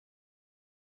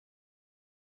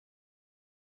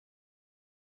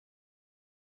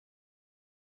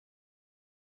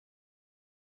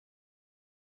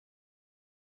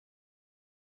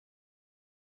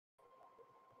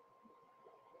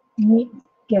Let me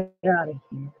get out of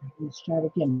here. Let's start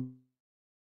again.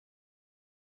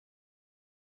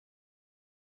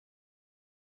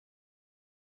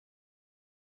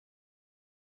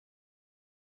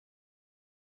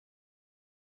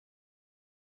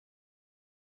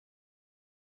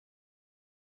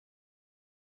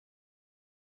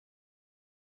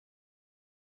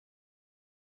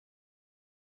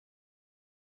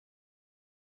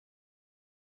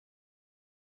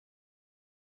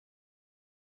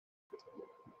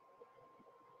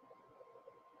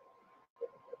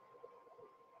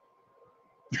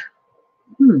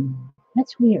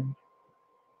 That's weird.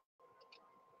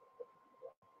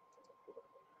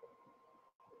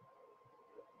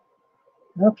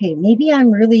 Okay, maybe I'm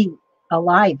really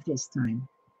alive this time.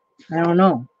 I don't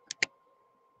know.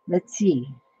 Let's see.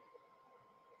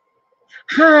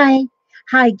 Hi.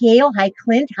 Hi, Gail. Hi,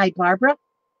 Clint. Hi, Barbara.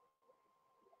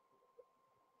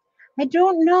 I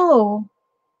don't know.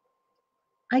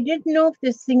 I didn't know if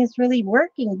this thing is really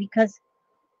working because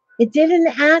it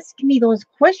didn't ask me those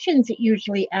questions it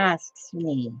usually asks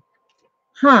me.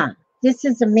 Huh. This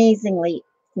is amazingly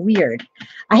weird.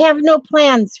 I have no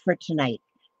plans for tonight.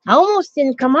 I almost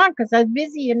didn't come on because I was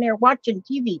busy in there watching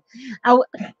TV.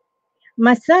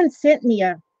 My son sent me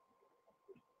a.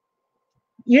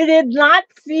 You did not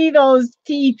see those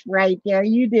teeth right there.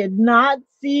 You did not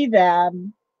see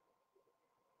them.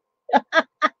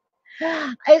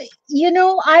 I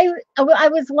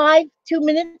was live 2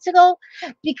 minutes ago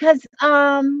because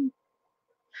hi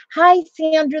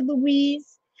Sandra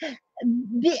Louise.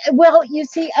 Well, you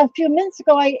see, a few minutes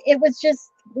ago, it was just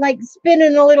like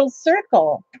spinning a little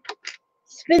circle,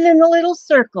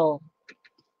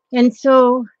 and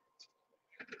so.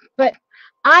 But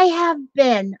I have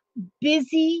been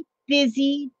busy,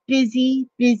 busy, busy,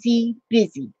 busy,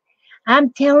 busy.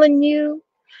 I'm telling you,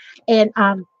 and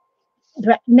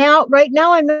but right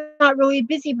now, I'm not really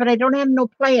busy, but I don't have no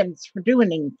plans for doing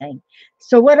anything.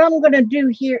 So what I'm gonna do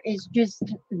here is just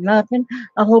nothing,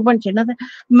 a whole bunch of nothing.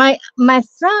 My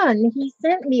son, he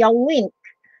sent me a link.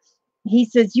 He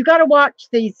says you got to watch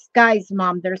these guys,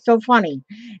 Mom. They're so funny,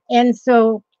 and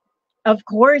so of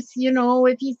course,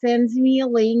 if he sends me a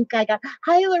link, I got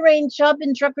hi Lorraine Chubb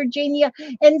and Trucker Jania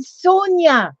and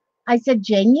Sonia. I said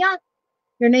Jania,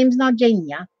 your name's not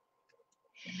Jania.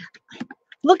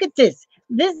 Look at this.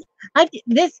 I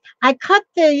cut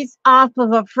these off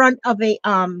of a front of a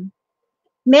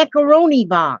macaroni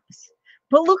box.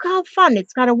 But look how fun.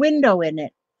 It's got a window in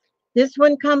it. This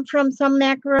one come from some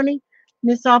macaroni.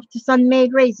 Miss off to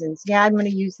sun-made raisins. Yeah, I'm gonna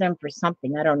use them for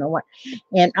something. I don't know what.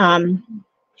 And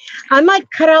I might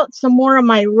cut out some more of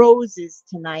my roses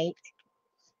tonight.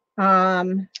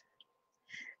 Um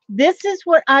this is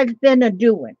what I've been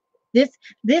doing. This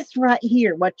right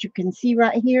here, what you can see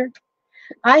right here.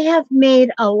 I have made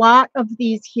a lot of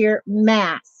these here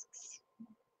masks.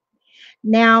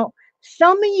 Now,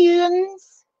 some of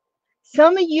yuns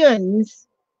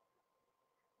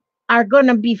are going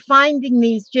to be finding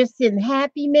these just in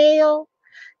Happy Mail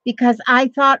because I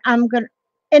thought and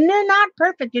they're not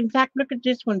perfect. In fact, look at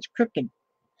this one's crooked.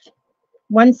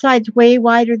 One side's way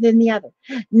wider than the other.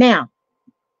 Now,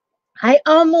 I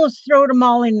almost threw them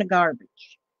all in the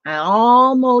garbage. I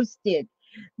almost did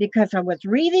because I was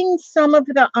reading some of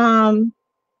the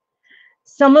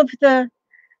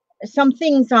some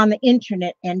things on the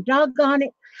internet and doggone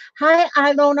it. Hi,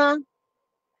 Ilona.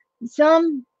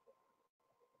 Some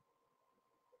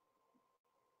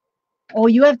Oh,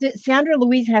 you have to Sandra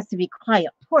Louise has to be quiet.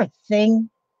 Poor thing.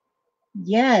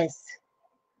 Yes.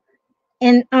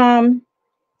 And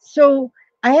so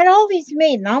I had all these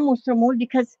made and almost some more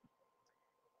because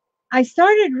I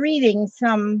started reading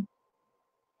some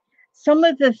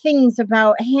of the things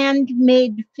about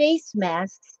handmade face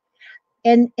masks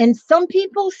and some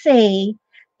people say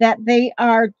that they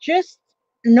are just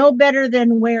no better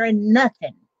than wearing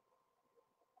nothing.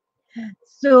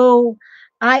 So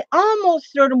I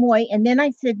almost threw them away. And then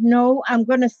I said, no,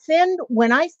 when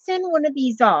I send one of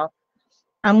these off,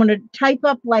 I'm going to type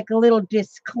up like a little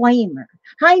disclaimer.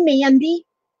 Hi, Mandy.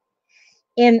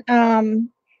 And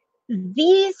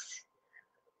these,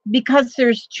 because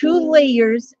there's two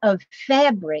layers of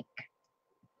fabric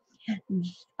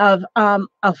of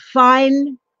a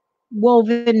fine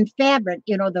woven fabric,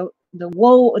 the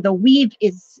weave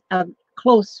is a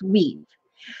close weave.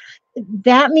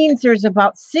 That means there's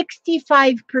about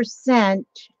 65%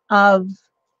 of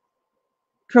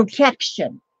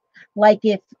protection. Like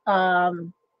if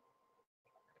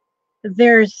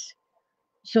there's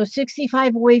so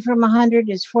 65 away from 100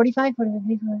 is 45,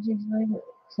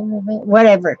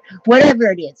 whatever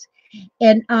it is.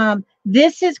 And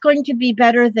this is going to be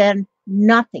better than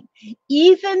nothing.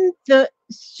 Even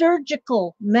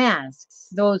surgical masks,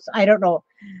 those, I don't know,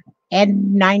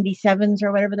 N97s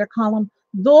or whatever they're calling them,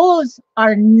 those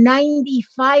are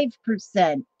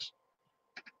 95%.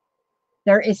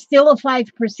 There is still a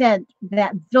 5%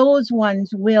 that those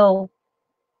ones will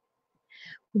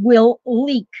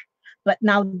leak. But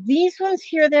now these ones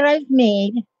here that I've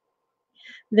made,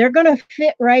 they're going to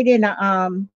fit right in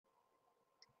an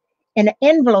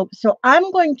envelope. So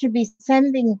I'm going to be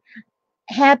sending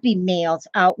happy mails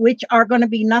out, which are going to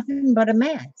be nothing but a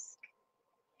mask.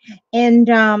 And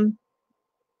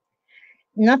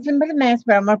nothing but a mask,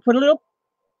 but I'm going to put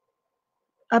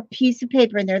a piece of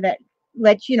paper in there that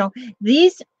lets you know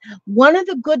these. One of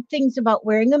the good things about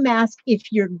wearing a mask, if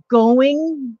you're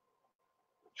going,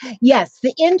 yes,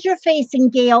 the interfacing,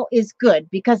 Gail, is good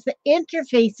because the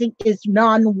interfacing is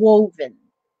non-woven.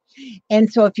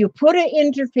 And so if you put an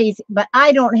interface, but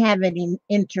I don't have any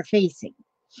interfacing,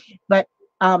 but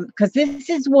because this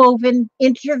is woven,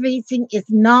 interfacing is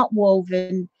not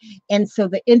woven, and so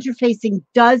the interfacing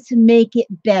does make it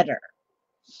better.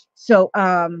 So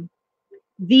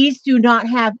these do not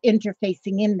have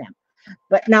interfacing in them.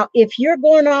 But now, if you're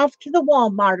going off to the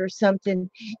Walmart or something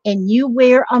and you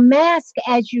wear a mask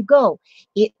as you go,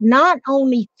 it not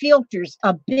only filters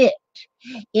a bit,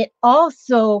 it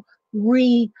also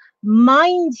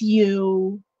reminds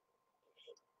you,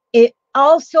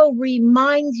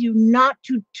 not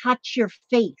to touch your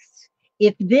face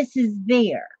if this is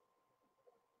there.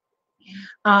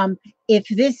 If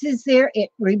this is there, it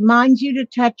reminds you to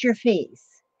touch your face.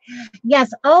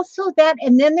 Yes, also that,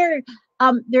 and then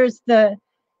there's the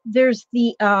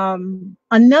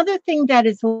another thing that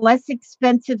is less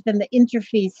expensive than the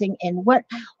interfacing, and what,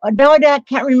 no, I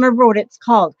can't remember what it's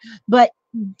called, but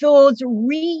those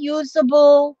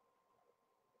reusable,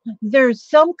 there's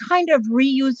some kind of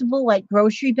reusable like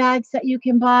grocery bags that you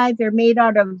can buy. They're made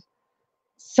out of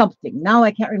something. Now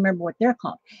I can't remember what they're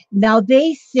called. Now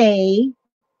they say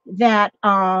that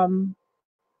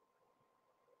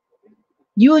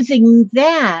using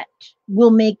that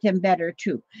will make them better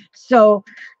too. So,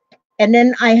 and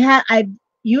then I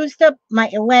used up my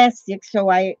elastic, so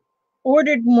I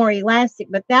ordered more elastic,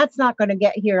 but that's not going to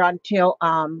get here until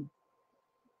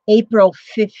April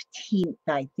 15th,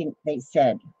 I think they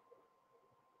said.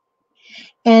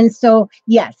 And so,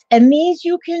 yes, and these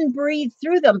you can breathe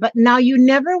through them, but now you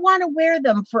never want to wear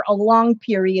them for a long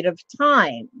period of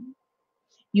time.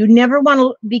 You never want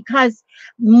to, because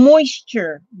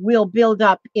moisture will build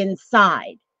up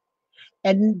inside,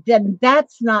 and then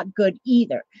that's not good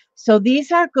either. So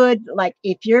these are good, like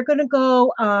if you're going to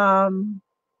go,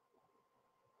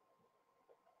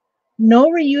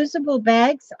 no reusable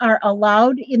bags are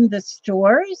allowed in the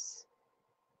stores.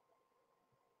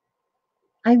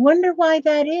 I wonder why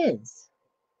that is.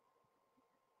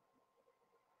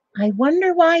 I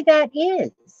wonder why that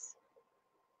is.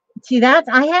 See, that's,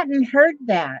 I hadn't heard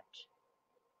that.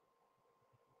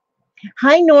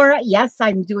 Hi, Nora. Yes,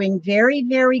 I'm doing very,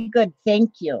 very good.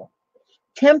 Thank you.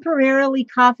 Temporarily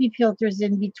coffee filters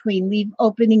in between, leave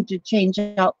opening to change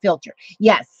out filter.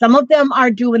 Yes, some of them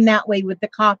are doing that way with the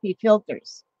coffee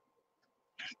filters.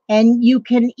 And you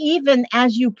can even,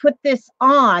 as you put this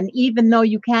on, even though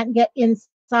you can't get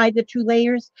inside the 2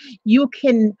 layers, you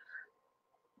can,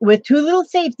 with 2 little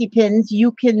safety pins,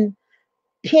 you can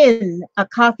pin a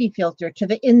coffee filter to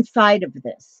the inside of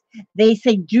this. They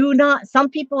say do not, some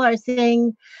people are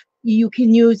saying you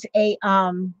can use a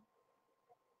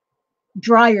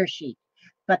dryer sheet,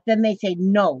 but then they say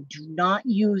no, do not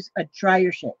use a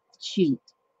dryer sheet,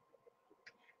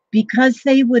 because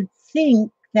they would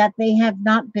think that they have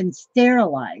not been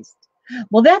sterilized.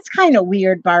 Well, that's kind of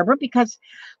weird, Barbara, because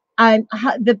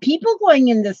the people going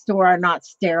in the store are not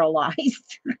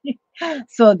sterilized.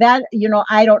 So that,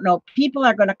 I don't know. People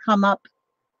are going to come up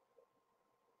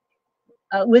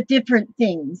with different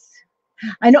things.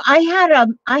 I know I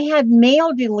had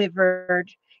mail delivered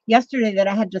yesterday that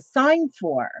I had to sign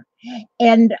for,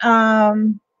 and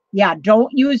yeah,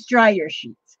 don't use dryer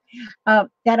sheets, that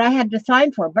I had to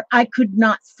sign for, but I could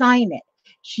not sign it.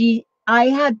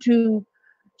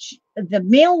 The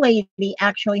mail lady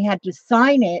actually had to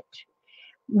sign it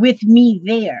with me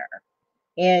there,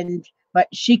 but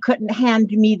she couldn't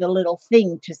hand me the little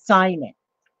thing to sign it.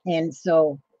 And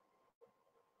so,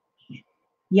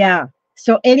 yeah.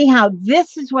 So anyhow,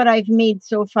 this is what I've made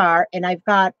so far, and I've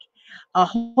got a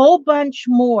whole bunch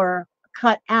more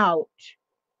cut out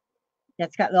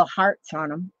that's got little hearts on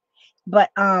them.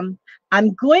 But I'm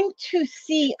going to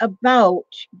see about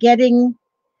getting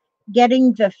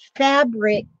the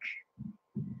fabric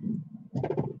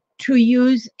to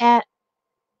use as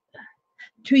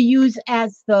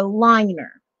the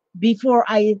liner before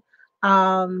I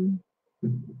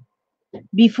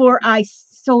before I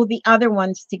sew the other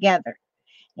ones together.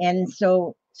 And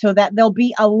so that they'll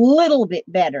be a little bit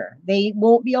better. They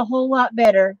won't be a whole lot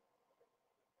better.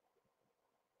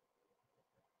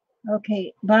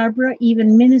 Okay, Barbara,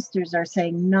 even ministers are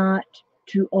saying not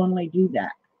to only do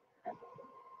that.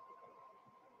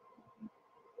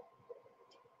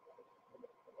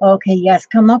 Okay, yes,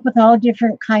 come up with all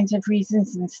different kinds of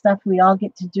reasons and stuff. We all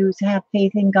get to do is have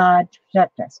faith in God to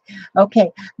protect us.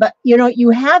 Okay, but you know, you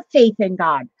have faith in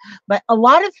God, but a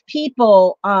lot of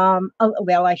people,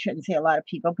 well, I shouldn't say a lot of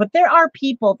people, but there are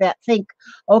people that think,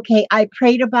 okay, I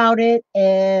prayed about it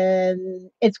and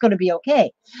it's going to be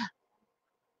okay.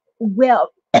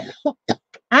 Well,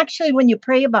 actually, when you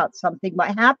pray about something,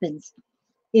 what happens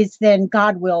is then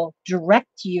God will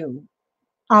direct you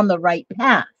on the right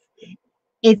path.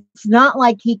 It's not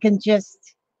like he can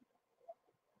just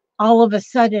all of a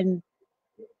sudden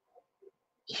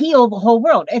heal the whole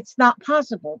world. It's not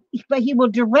possible, but he will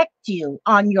direct you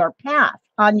on your path,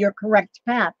 on your correct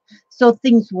path, so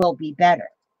things will be better.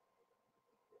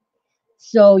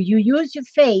 So you use your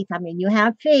faith. I mean, you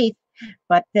have faith,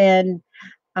 but then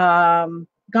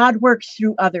God works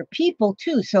through other people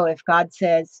too. So if God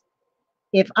says,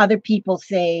 if other people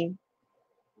say,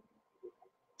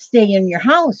 stay in your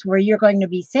house where you're going to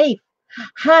be safe.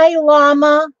 Hi,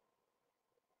 Llama.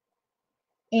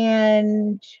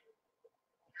 And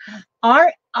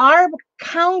our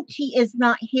county is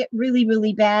not hit really,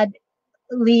 really bad,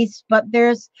 least, but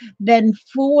there's been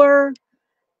 4,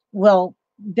 well,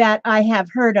 that I have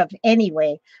heard of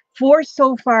anyway. 4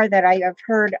 so far that I have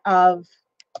heard of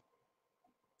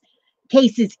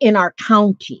cases in our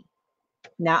county.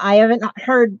 Now I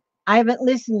haven't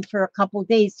listened for a couple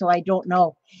days, so I don't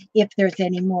know if there's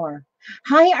any more.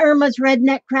 Hi, Irma's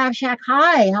Redneck Craft Shack.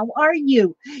 Hi, how are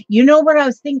you? You know what I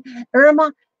was thinking,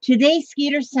 Irma? Today,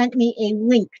 Skeeter sent me a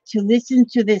link to listen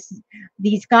to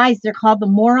these guys. They're called the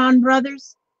Moron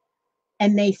Brothers,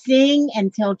 and they sing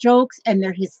and tell jokes, and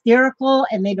they're hysterical,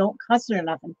 and they don't cuss or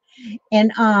nothing.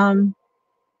 And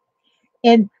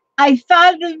I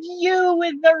thought of you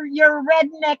with your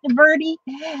redneck Birdie.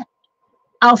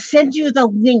 I'll send you the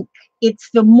link.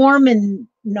 It's the Mormon,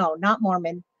 no, not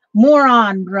Mormon,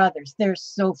 Moron Brothers. They're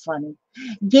so funny.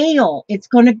 Gail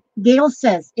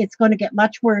says it's going to get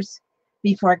much worse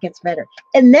before it gets better.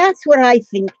 And that's what I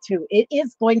think too. It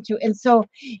is going to. And so,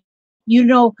 you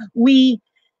know, we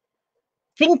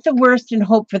think the worst and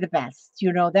hope for the best.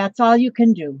 You know, that's all you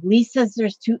can do. Lee says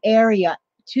there's 2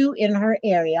 in her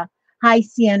area. Hi,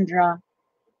 Sandra.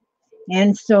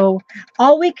 And so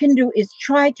all we can do is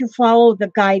try to follow the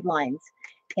guidelines.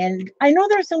 And I know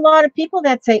there's a lot of people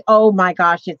that say, oh my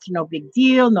gosh, it's no big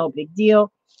deal, no big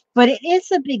deal. But it is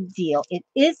a big deal. It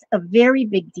is a very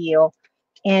big deal.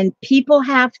 And people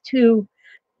have to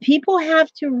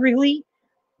really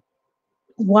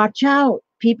watch out.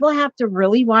 People have to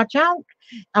really watch out.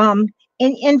 Um,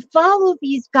 and follow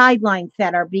these guidelines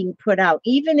that are being put out.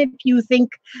 Even if you think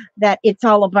that it's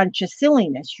all a bunch of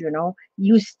silliness, you know,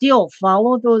 you still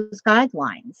follow those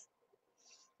guidelines.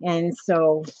 And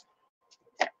so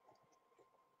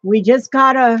we just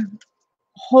gotta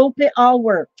hope it all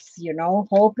works, you know,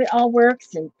 hope it all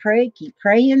works and keep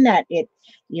praying that it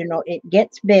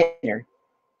gets better.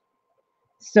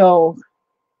 So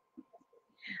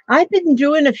I've been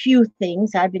doing a few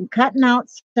things. I've been cutting out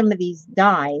some of these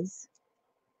dies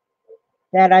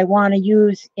that I want to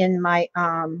use in my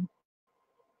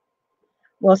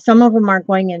well, some of them are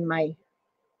going in my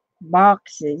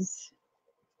boxes.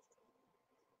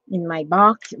 In my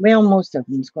box, well, most of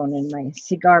them's going in my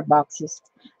cigar boxes.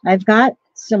 I've got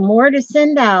some more to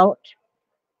send out.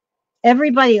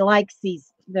 Everybody likes the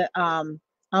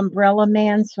umbrella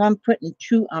man, so I'm putting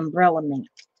 2 umbrella men.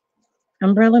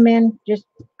 Umbrella man, just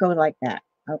go like that.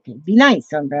 Okay, be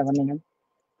nice, umbrella man.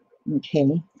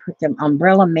 Okay, put them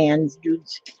umbrella man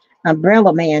dudes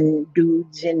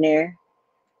in there.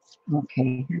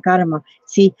 Okay, I got them all.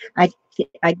 See, I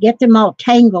get them all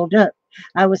tangled up.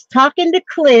 I was talking to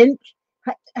Clint.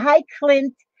 Hi,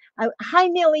 Clint. Hi,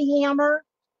 Millie Hammer.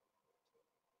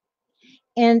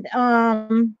 And I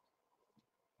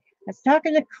was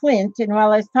talking to Clint, and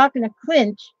while I was talking to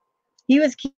Clint, he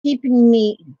was keeping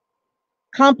me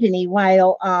company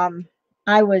while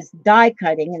I was die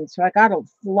cutting, and so I got a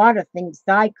lot of things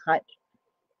die cut.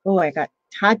 Oh, I got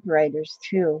typewriters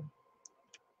too.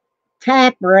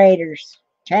 Typewriters.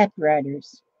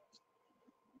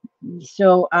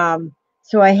 So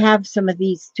I have some of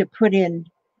these to put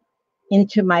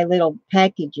into my little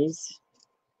packages.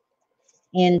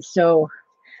 And so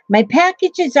my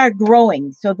packages are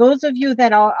growing. So those of you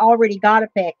that already got a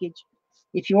package,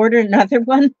 if you order another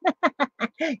one,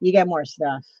 you get more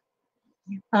stuff.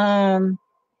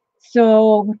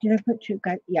 So what did I put to?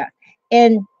 Yeah,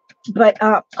 and but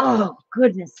oh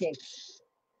goodness sakes.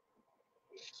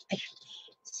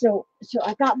 So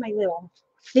I got my little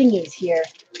thingies here.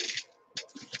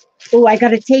 Oh, I got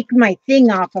to take my thing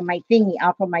off of my thingy,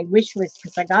 off of my wish list,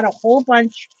 because I got a whole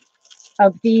bunch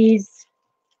of these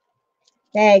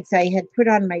bags I had put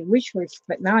on my wish list,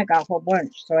 but now I got a whole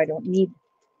bunch, so I don't need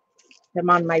them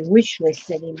on my wish list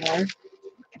anymore.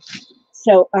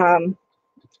 So,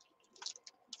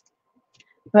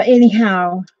 but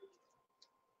anyhow,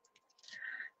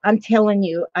 I'm telling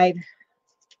you, I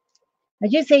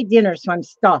just ate dinner, so I'm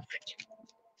stuffed.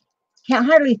 Can't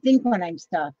hardly think when I'm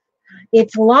stuffed.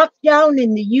 It's locked down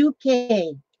in the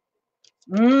UK.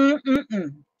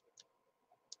 Mm-mm-mm.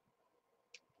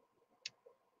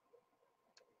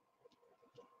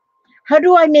 How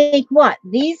do I make what?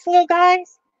 These little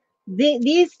guys?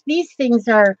 These things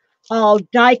are all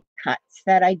die cuts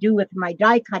that I do with my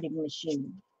die cutting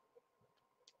machine.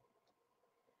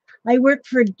 I work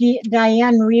for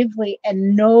Diane Reevely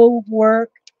and no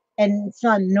work, and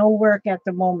son, no work at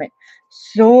the moment.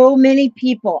 So many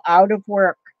people out of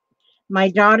work. My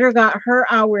daughter got her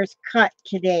hours cut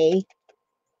today.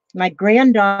 My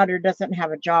granddaughter doesn't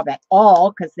have a job at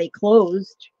all because they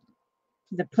closed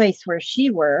the place where she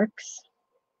works.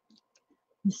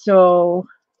 So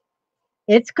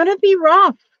it's going to be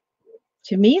rough.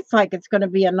 To me, it's like it's going to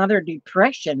be another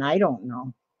depression. I don't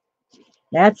know.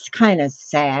 That's kind of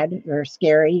sad or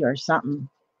scary or something.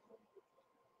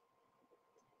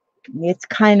 It's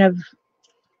kind of,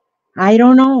 I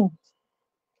don't know.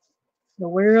 The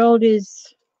world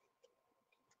is,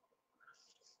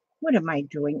 what am I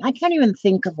doing? I can't even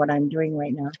think of what I'm doing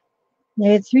right now.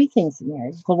 There are three things in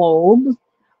there. Globe.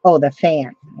 Oh, the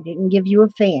fan. I didn't give you a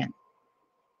fan.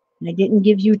 I didn't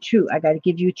give you two. I got to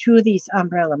give you two of these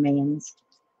umbrella mans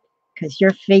because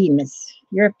you're famous.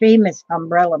 You're a famous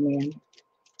umbrella man.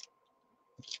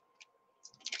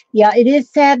 Yeah, it is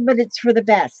sad, but it's for the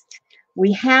best.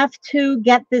 We have to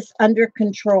get this under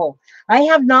control. I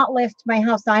have not left my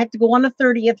house. I have to go on the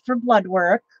 30th for blood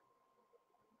work.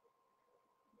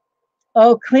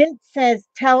 Oh, Clint says,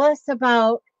 tell us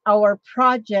about our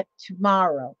project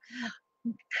tomorrow.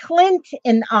 Clint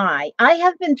and I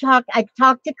have been I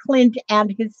talked to Clint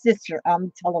and his sister on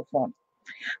the telephone.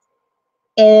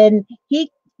 And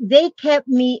they kept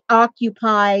me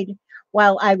occupied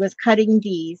while I was cutting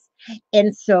these.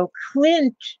 And so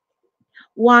Clint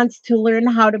wants to learn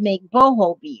how to make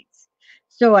boho beads.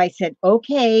 So I said,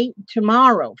 okay,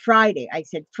 tomorrow, Friday. I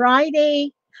said,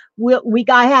 Friday, we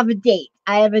gotta have a date.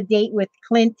 I have a date with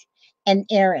Clint and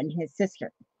Erin, his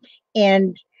sister.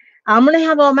 And I'm gonna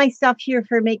have all my stuff here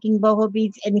for making boho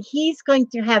beads, and he's going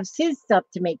to have his stuff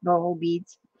to make boho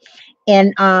beads.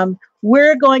 And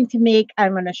we're going to make,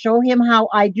 I'm going to show him how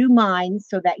I do mine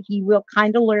so that he will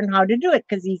kind of learn how to do it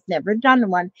because he's never done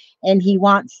one and he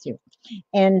wants to.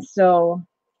 And so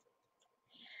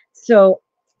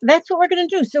that's what we're going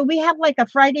to do. So we have like a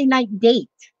Friday night date,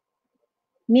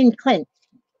 me and Clint.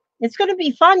 It's going to be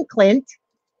fun, Clint.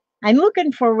 I'm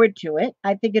looking forward to it.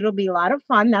 I think it'll be a lot of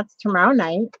fun. That's tomorrow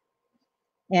night.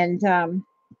 And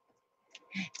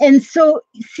so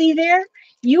see there,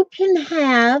 you can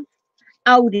have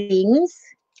outings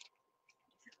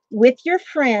with your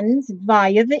friends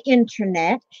via the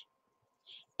internet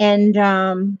and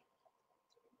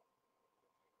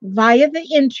via the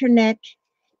internet,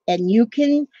 and you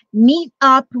can meet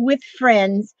up with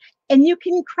friends and you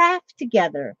can craft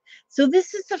together. So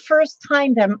this is the first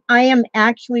time that I am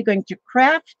actually going to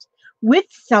craft with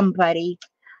somebody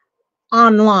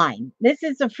online. This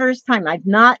is the first time. I've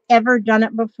not ever done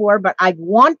it before, but I've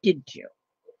wanted to.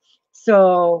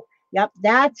 So, yep,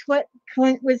 that's what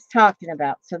Clint was talking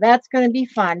about. So that's going to be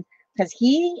fun because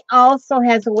he also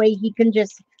has a way he can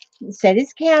just set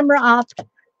his camera up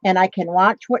and I can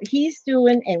watch what he's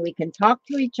doing and we can talk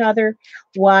to each other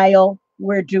while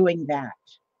we're doing that.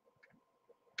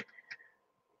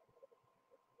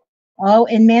 Oh,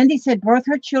 and Mandy said both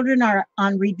her children are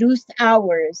on reduced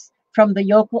hours from the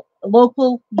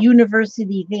local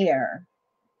university there.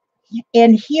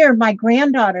 And here my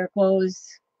granddaughter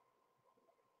goes,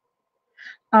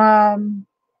 um,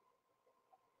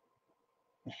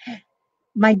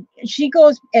 she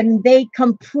goes, and they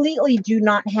completely do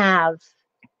not have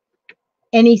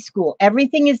any school.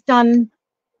 Everything is done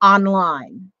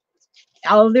online.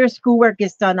 All of their schoolwork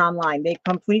is done online. They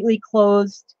completely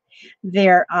closed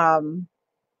their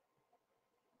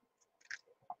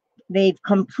they've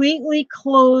completely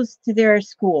closed their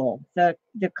school, the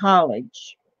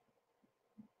college.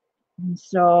 And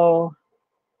so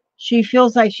she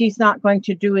feels like she's not going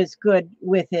to do as good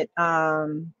with it.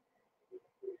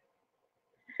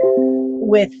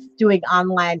 with doing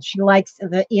online. She likes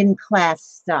the in-class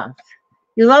stuff.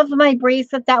 You love my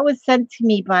bracelet? That was sent to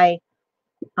me by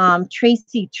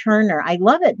Tracy Turner. I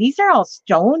love it. These are all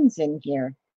stones in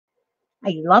here.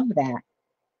 I love that.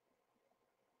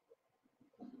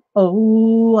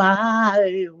 Oh,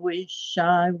 I wish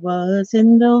I was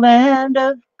in the land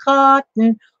of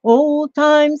cotton. Old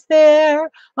times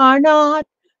there are not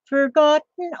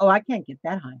forgotten. Oh, I can't get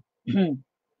that high.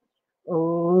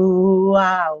 Oh,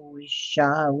 I wish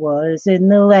I was in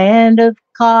the land of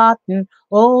cotton.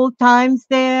 Old times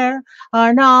there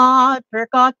are not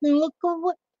forgotten. Look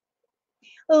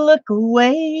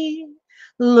away,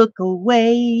 look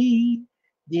away,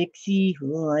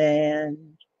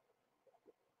 Dixieland.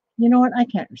 You know what? I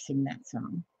can't sing that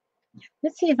song.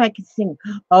 Let's see if I can sing.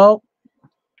 Oh,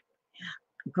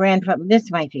 grandfather. This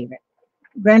is my favorite.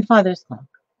 Grandfather's clock.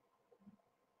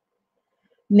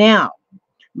 Now,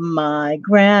 my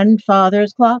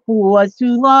grandfather's clock was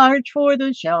too large for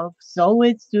the shelf, so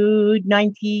it stood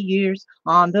 90 years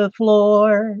on the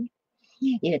floor.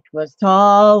 It was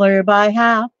taller by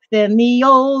half than the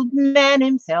old man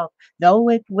himself, though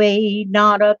it weighed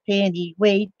not a penny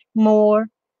weight more.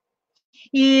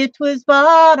 It was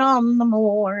bought on the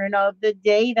morn of the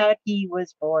day that he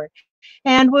was born,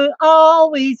 and was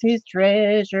always his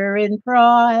treasure and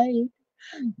pride.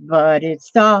 But it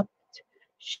stopped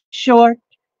short,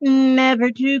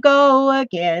 never to go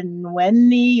again when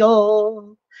the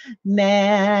old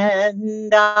man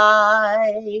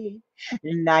died.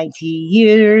 90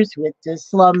 years with the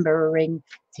slumbering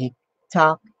tick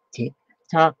tock, tick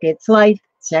tock, it's life,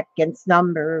 seconds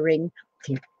numbering,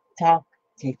 tick tock,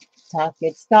 tick tock,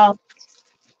 it stopped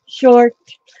short,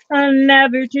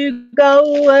 never to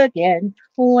go again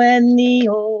when the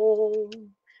old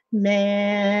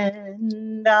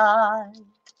man died.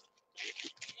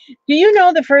 Do you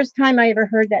know the first time I ever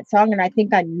heard that song, and I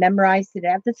think I memorized it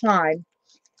at the time,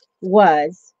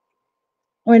 was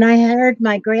when I heard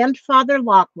my grandfather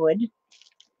Lockwood.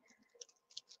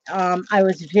 I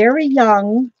was very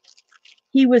young.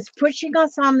 He was pushing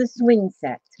us on the swing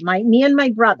set, me and my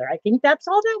brother. I think that's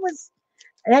all that was.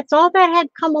 That's all that had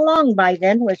come along by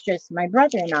then, was just my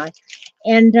brother and I.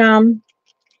 And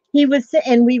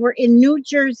and we were in New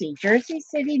Jersey, Jersey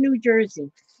City, New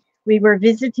Jersey. We were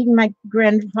visiting my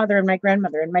grandfather and my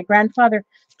grandmother, and my grandfather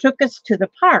took us to the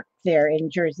park there in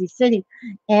Jersey City,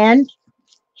 and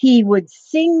he would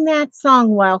sing that song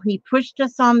while he pushed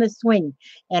us on the swing.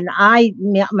 And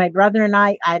my brother and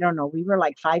I don't know, we were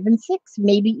like 5 and 6,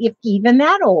 maybe if even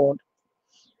that old.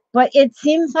 But it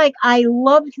seems like I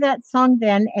loved that song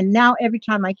then, and now every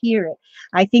time I hear it,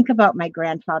 I think about my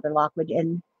grandfather Lockwood,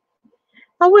 and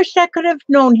I wish I could have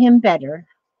known him better.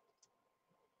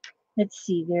 Let's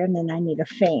see there, and then I need a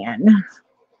fan.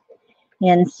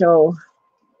 And so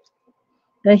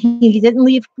he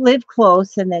didn't live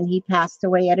close, and then he passed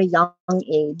away at a young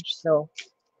age. So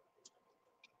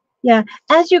yeah,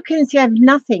 as you can see, I have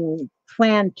nothing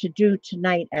planned to do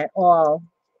tonight at all.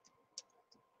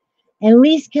 And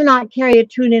Lise cannot carry a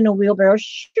tune in a wheelbarrow.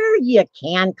 Sure you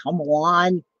can, come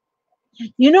on.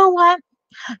 You know what?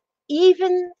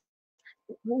 Even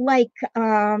like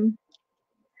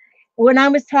when I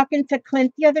was talking to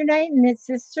Clint the other night and his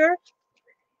sister,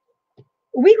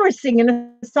 we were singing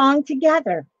a song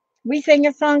together. We sang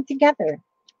a song together.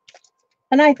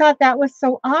 And I thought that was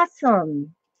so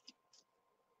awesome.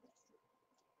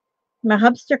 My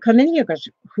hubster come in here, goes,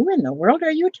 who in the world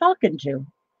are you talking to?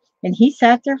 And he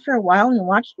sat there for a while and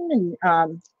watched him,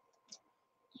 and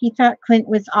he thought Clint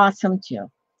was awesome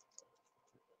too.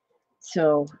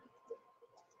 So,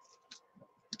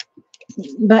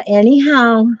 but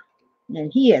anyhow,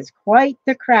 and he is quite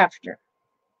the crafter.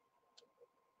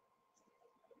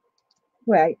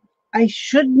 Well, I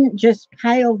shouldn't just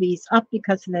pile these up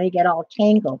because they get all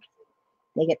tangled.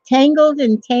 They get tangled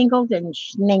and tangled and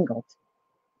snangled.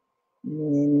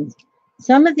 And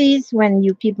some of these, when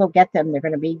you people get them, they're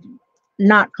going to be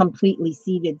not completely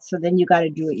seated. So then you got to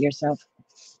do it yourself.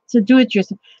 So do it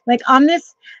yourself. Like on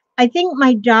this, I think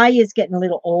my die is getting a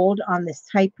little old on this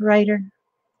typewriter.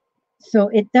 So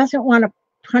it doesn't want to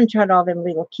punch out all them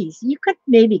little keys. You could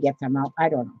maybe get them out. I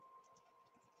don't know.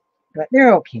 But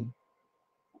they're okay.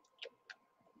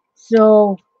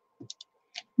 So,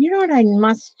 you know what I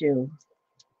must do?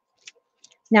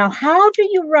 Now, how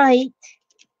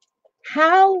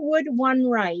would one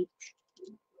write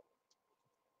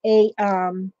a,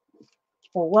 well,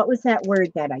 what was that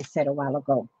word that I said a while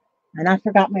ago? And I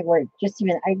forgot my word. Just a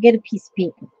minute. I get a piece of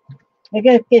paper. I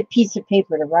got to get a piece of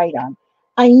paper to write on.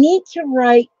 I need to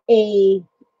write I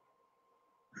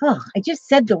just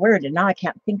said the word and now I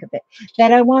can't think of it.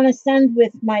 That I want to send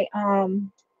with my,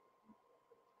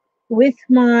 with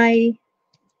my,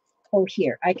 oh,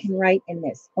 here, I can write in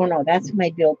this. Oh, no, that's my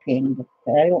bill paying book,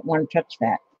 but I don't want to touch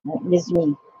that. That gives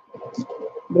me,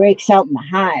 breaks out in the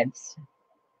hives.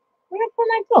 Where did I put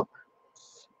my book?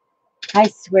 I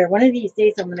swear, one of these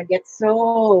days I'm going to get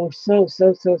so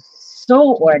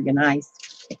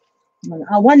organized.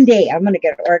 One day I'm going to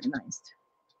get organized.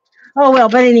 Oh, well,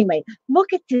 but anyway,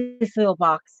 look at this little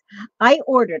box. I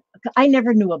ordered, I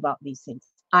never knew about these things.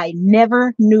 I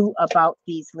never knew about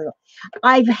these little,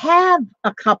 I have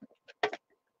a couple.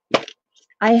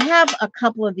 I have a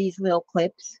couple of these little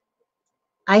clips.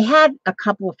 I had a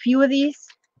few of these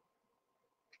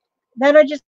that I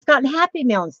just got in Happy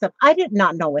Mail and stuff. I did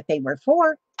not know what they were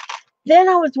for. Then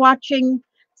I was watching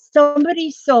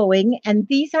somebody sewing, and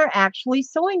these are actually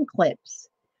sewing clips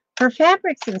for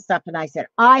fabrics and stuff. And I said,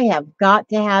 I have got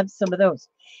to have some of those.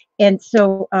 And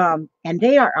so, and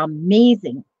they are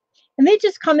amazing. And they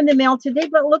just come in the mail today,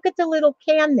 but look at the little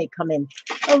can they come in,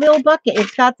 a little bucket.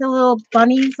 It's got the little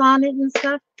bunnies on it and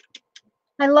stuff.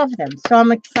 I love them. So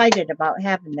I'm excited about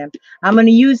having them. I'm going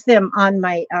to use them on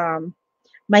my,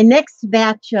 my next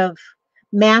batch of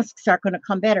masks are going to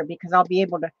come better because I'll be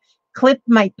able to clip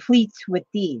my pleats with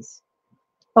these.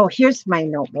 Oh, here's my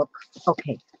notebook.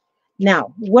 Okay.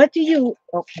 Now, what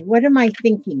am I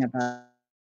thinking about?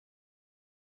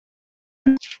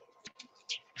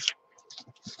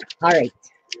 All right.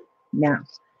 Now,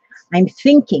 I'm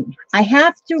thinking I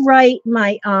have to write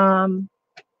my,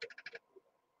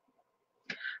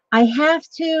 I have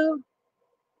to,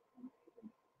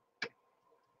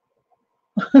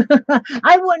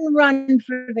 I wouldn't run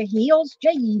for the heels.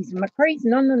 Jeez, I'm crazy.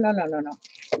 No.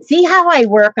 See how I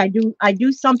work? I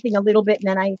do something a little bit and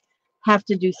then I have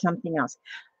to do something else.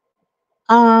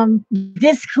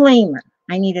 Disclaimer.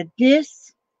 I need a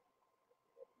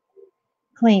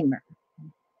disclaimer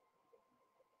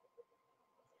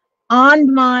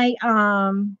on my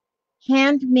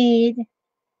handmade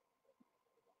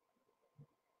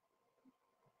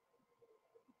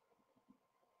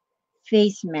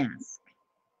face mask.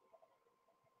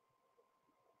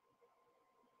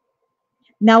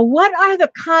 Now, what are the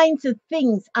kinds of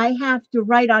things I have to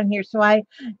write on here so I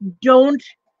don't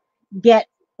get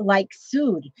like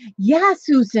sued? Yeah,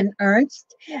 Susan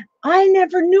Ernst, I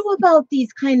never knew about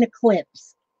these kind of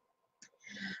clips.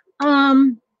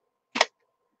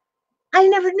 I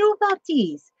never knew about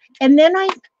these. And then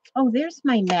oh, there's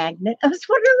my magnet. I was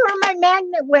wondering where my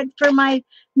magnet went for my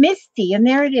Misty, and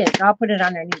there it is. I'll put it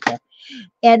underneath it.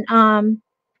 And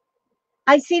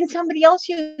I seen somebody else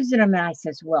using them, and I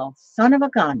says, well, son of a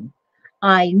gun.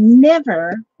 I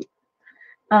never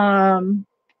um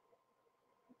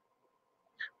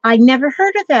I never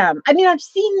heard of them. I mean, I've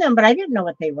seen them, but I didn't know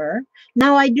what they were.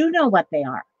 Now I do know what they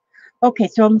are. Okay,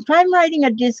 so if I'm writing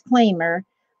a disclaimer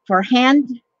for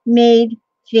handmade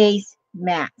face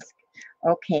mask.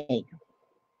 Okay.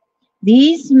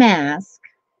 These masks,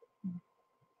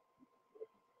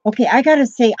 okay, I gotta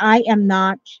say I am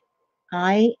not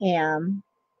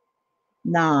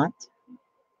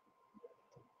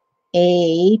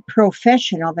a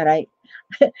professional that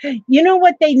you know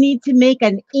what they need to make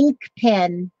an ink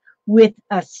pen with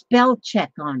a spell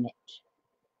check on it.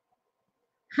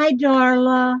 Hi,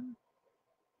 Darla.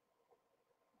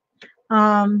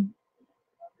 Um,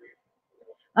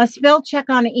 a spell check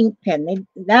on an ink pen.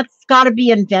 That's got to be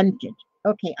invented.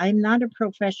 Okay, I'm not a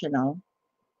professional.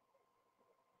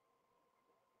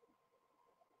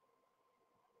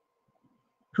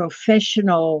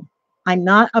 I'm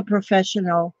not a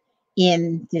professional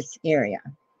in this area.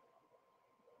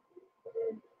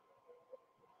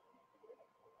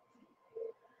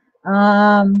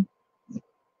 Um,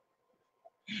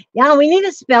 yeah, we need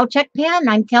a spell check pen.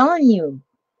 I'm telling you.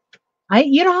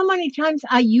 You know how many times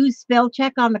I use spell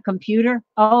check on the computer?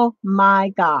 Oh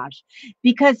my gosh.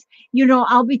 Because,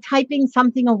 I'll be typing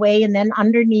something away and then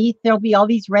underneath there'll be all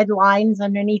these red lines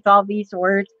underneath all these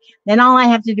words. Then all I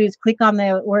have to do is click on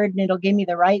the word and it'll give me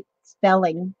the right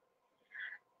spelling.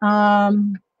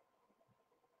 Um,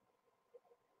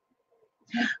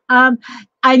 I'm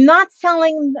not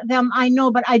selling them, I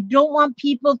know, but I don't want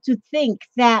people to think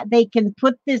that they can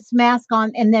put this mask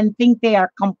on and then think they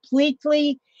are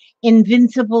completely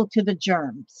invincible to the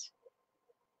germs.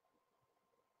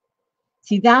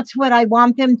 See, that's what I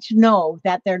want them to know,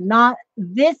 that they're not,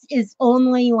 this is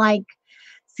only like,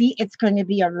 see, it's going to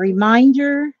be a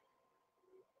reminder.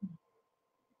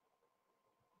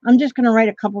 I'm just going to write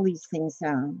a couple of these things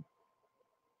down.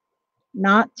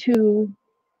 Not to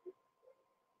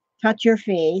touch your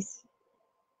face.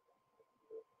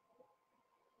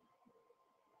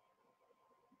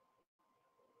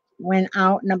 When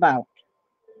out and about.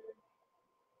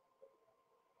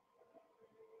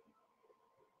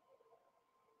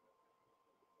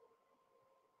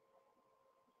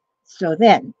 So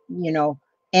then,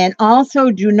 and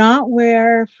also do not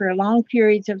wear for long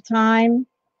periods of time.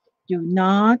 Do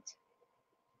not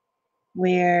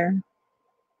wear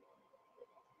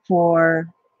for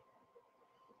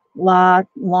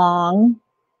long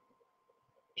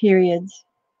periods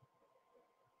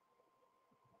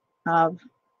of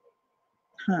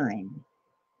time.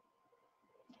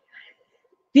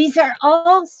 These are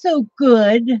also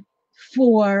good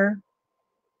for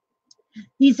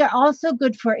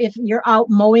if you're out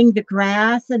mowing the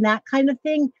grass and that kind of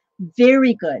thing.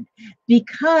 Very good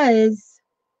because,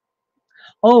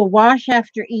 wash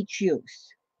after each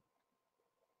use.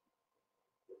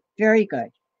 Very good.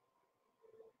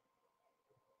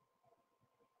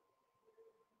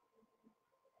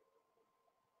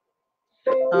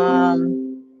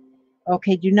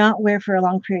 Okay, do not wear for a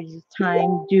long period of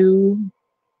time due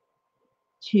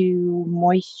to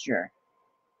moisture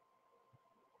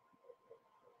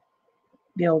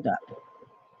buildup.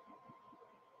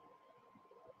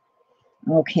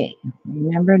 Okay,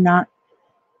 remember not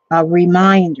a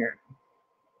reminder.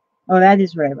 Oh, that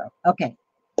is right about. Okay,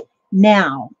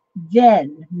 now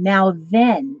then,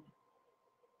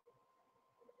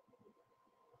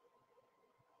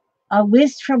 a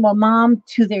list from a mom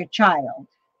to their child.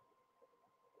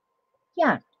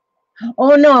 Yeah.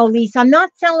 Oh no, Lisa, I'm not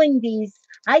selling these.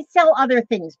 I sell other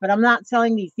things, but I'm not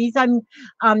selling these. These I'm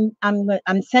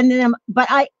sending them, but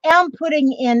I am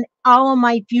putting in all of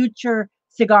my future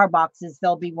cigar boxes.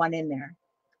 There'll be one in there.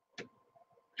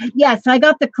 Yes, I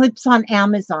got the clips on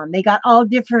Amazon. They got all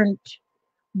different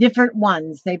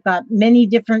ones. They've got many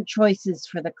different choices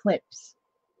for the clips.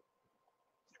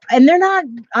 And they're not,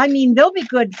 I mean, they'll be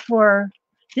good for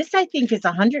this. I think is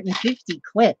 150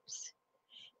 clips.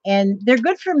 And they're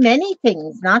good for many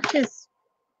things, not just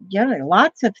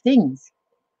lots of things.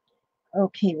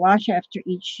 Okay, wash after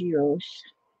each use.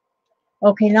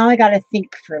 Okay, now I gotta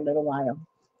think for a little while.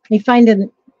 Let me find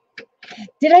an.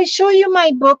 Did I show you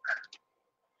my book?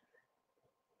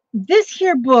 This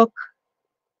here book.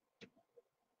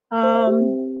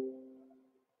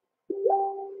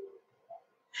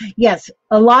 Yes,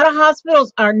 a lot of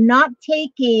hospitals are not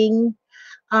taking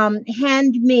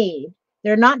handmade.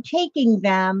 They're not taking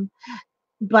them,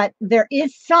 but there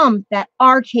is some that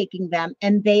are taking them,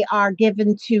 and they are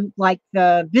given to like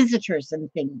the visitors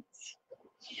and things.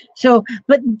 So,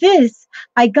 but this,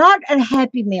 I got a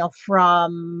Happy Mail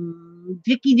from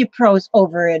Vicky DuProse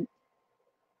over in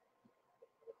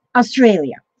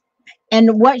Australia.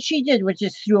 And what she did was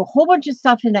just threw a whole bunch of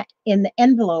stuff in the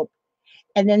envelope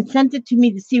and then sent it to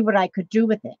me to see what I could do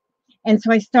with it. And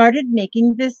so I started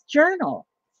making this journal.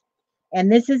 And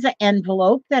this is an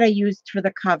envelope that I used for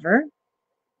the cover.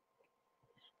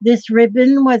 This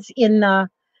ribbon was in the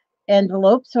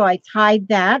envelope, so I tied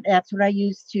that. That's what I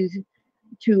used to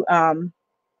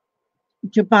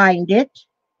bind it.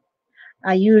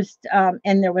 I used,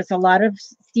 and there was a lot of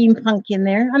steampunk in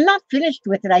there. I'm not finished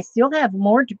with it. I still have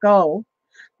more to go.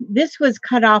 This was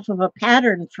cut off of a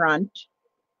pattern front.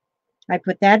 I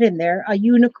put that in there, a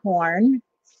unicorn.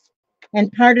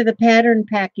 And part of the pattern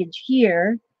package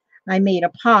here, I made a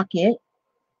pocket.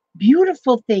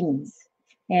 Beautiful things.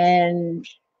 And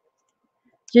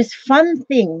just fun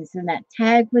things. And that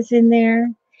tag was in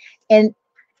there. And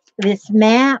this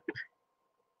map.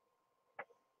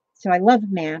 So I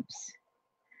love maps.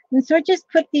 And so I just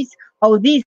put these,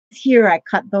 these here, I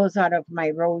cut those out of my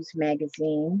Rose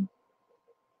magazine.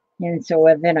 And so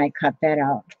then I cut that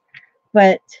out.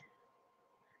 But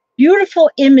beautiful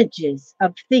images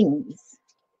of things.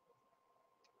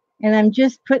 And I'm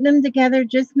just putting them together,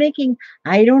 just making,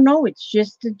 I don't know, it's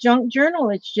just a junk journal.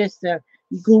 It's just a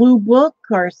glue book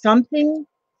or something.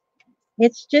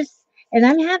 It's just, and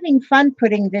I'm having fun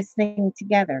putting this thing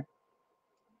together.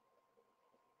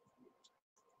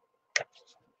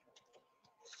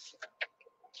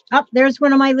 Oh, there's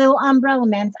one of my little umbrella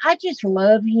mans. I just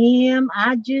love him.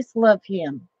 I just love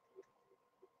him.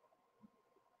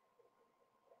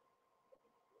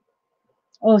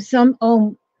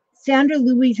 Sandra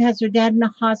Louise has her dad in the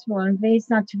hospital and advised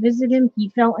not to visit him. He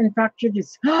fell and fractured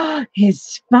his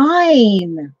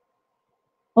spine.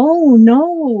 Oh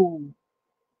no.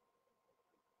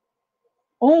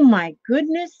 Oh my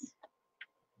goodness.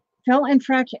 Fell and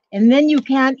fractured. And then you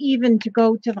can't even to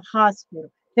go to the hospital.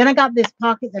 Then I got this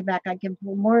pocket in the back. I can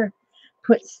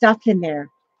put stuff in there.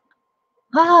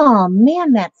 Oh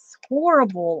man, that's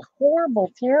horrible,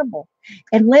 horrible, terrible.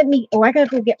 And I gotta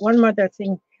go get one more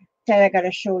thing that I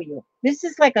gotta show you. This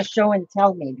is like a show and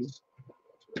tell, maybe.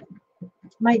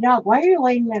 My dog, why are you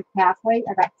laying in the pathway?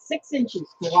 I got 6 inches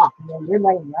to walk, and then you're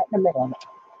laying right in the middle of it.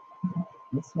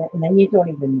 And then you don't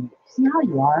even move. See how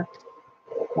you are?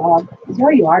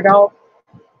 There you are, doll.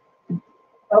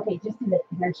 Okay, just a minute.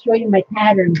 I'm going to show you my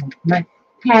pattern.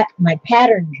 My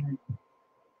pattern journal.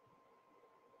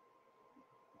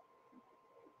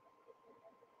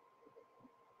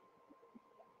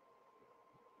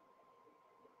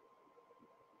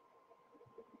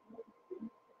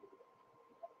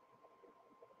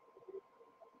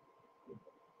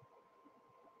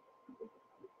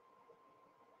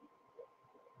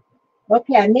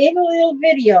 Okay, I made a little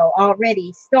video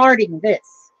already starting this,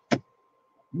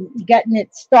 getting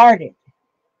it started.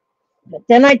 But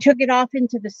then I took it off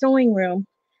into the sewing room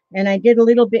and I did a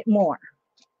little bit more.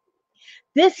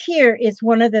 This here is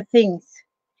one of the things.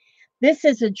 This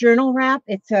is a journal wrap.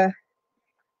 It's a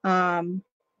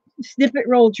snippet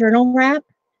roll journal wrap.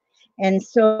 And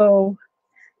so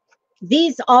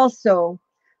these also,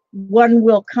 one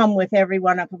will come with every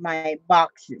one of my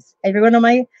boxes. Every one of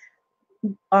my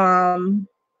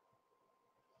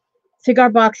cigar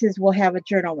boxes will have a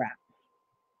journal wrap.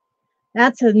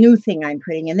 That's a new thing I'm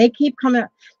putting in. They keep coming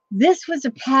up. This was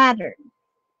a pattern.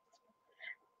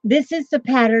 This is the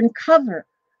pattern cover.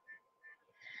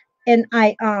 And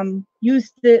I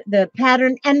used the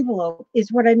pattern envelope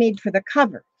is what I made for the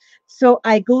cover. So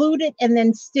I glued it and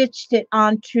then stitched it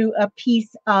onto a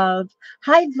piece of,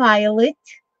 hi Violet,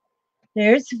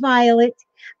 there's Violet,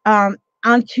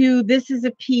 onto, this is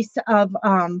a piece of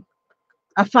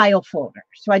a file folder.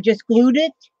 So I just glued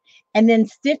it and then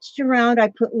stitched around,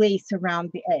 I put lace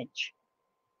around the edge.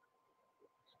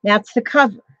 That's the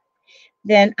cover.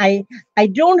 Then I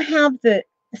don't have the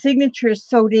signatures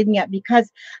sewed in yet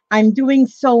because I'm doing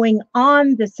sewing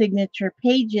on the signature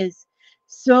pages.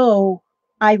 So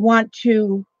I want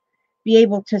to be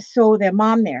able to sew them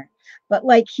on there. But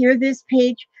like here, this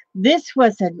page, this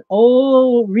was an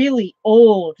old, really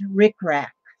old rickrack.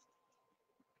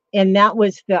 And that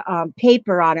was the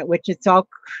paper on it, which it's all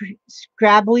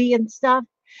scrabbly and stuff.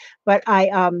 But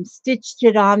I stitched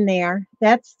it on there.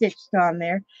 That's stitched on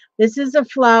there. This is a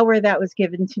flower that was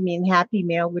given to me in Happy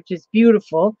Mail, which is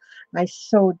beautiful. I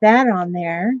sewed that on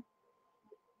there.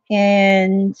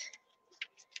 And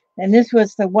this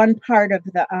was the one part of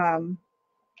the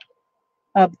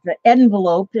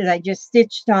envelope that I just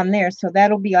stitched on there. So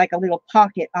that'll be like a little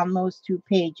pocket on those two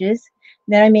pages.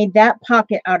 Then I made that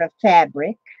pocket out of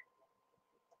fabric.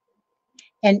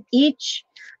 And each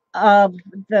of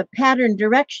the pattern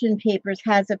direction papers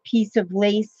has a piece of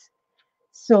lace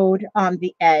sewed on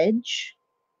the edge.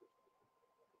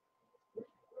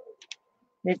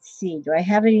 Let's see, do I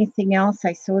have anything else?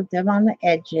 I sewed them on the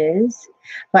edges,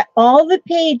 but all the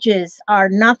pages are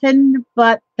nothing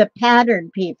but the pattern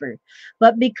paper.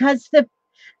 But because the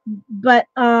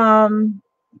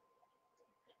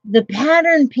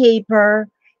pattern paper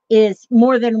is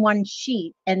more than one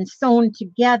sheet and sewn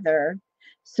together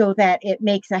so that it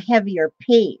makes a heavier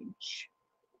page.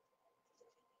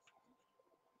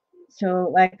 So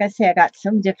like I said, I got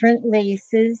some different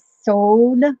laces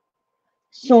sewn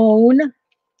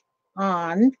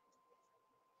on.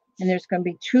 And there's going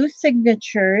to be 2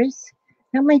 signatures.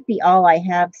 That might be all I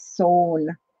have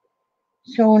sewn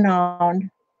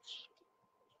on.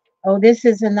 Oh, this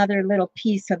is another little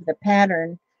piece of the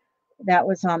pattern that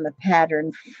was on the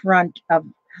pattern front of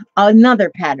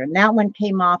another pattern. That one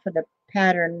came off of the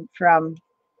pattern from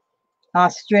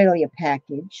Australia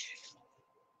package.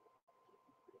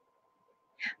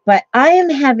 But I am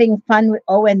having fun with,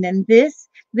 oh, and then this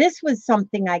was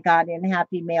something I got in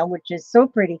Happy Mail, which is so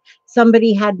pretty.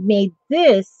 Somebody had made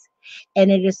this,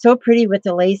 and it is so pretty with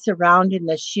the lace around and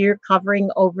the sheer covering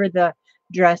over the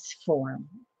dress form.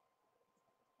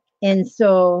 And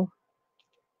so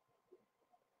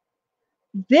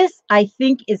this, I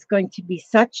think, is going to be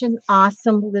such an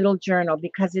awesome little journal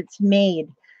because it's made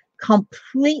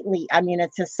completely, I mean,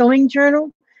 it's a sewing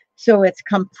journal, so it's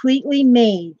completely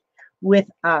made with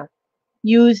a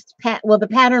used well, the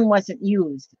pattern wasn't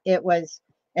used. It was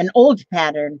an old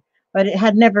pattern, but it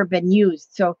had never been used.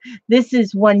 So this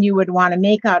is one you would want to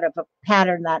make out of a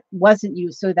pattern that wasn't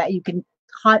used so that you can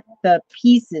cut the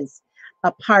pieces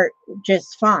apart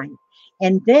just fine.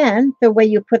 And then the way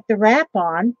you put the wrap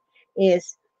on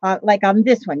is like on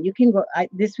this one. You can go,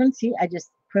 this one, see, I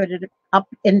just put it up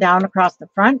and down across the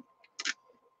front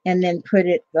and then put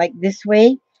it like this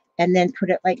way and then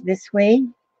put it like this way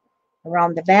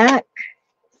around the back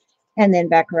and then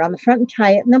back around the front and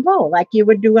tie it in a bow like you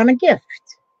would do on a gift.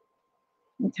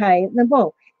 And tie it in a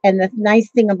bow. And the nice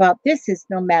thing about this is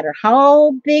no matter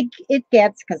how big it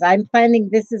gets, because I'm finding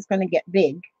this is going to get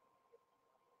big,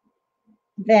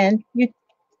 then you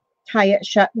tie it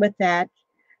shut with that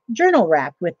journal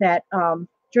wrap, with that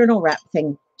journal wrap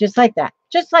thing, just like that,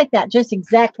 just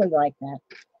exactly like that.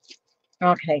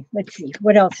 Okay, let's see.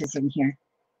 What else is in here?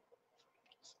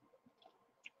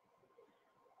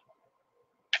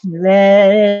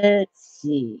 Let's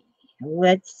see.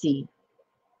 Let's see.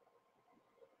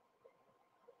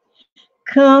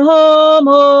 Come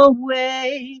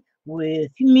away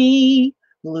with me,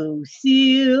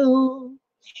 Lucille,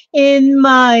 in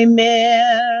my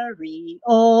merry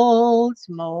Oldsmobile.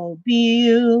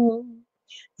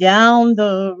 Down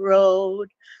the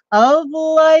road of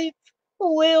life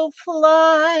we'll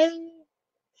fly,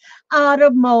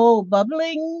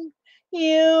 automobiling,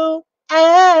 you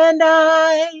and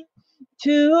I.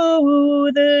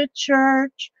 To the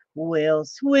church we'll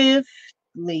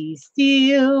swiftly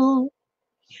steal,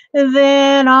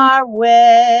 then our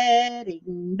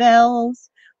wedding bells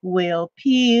will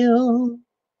peal.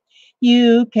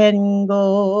 You can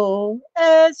go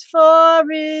as far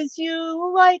as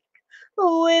you like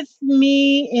with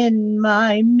me in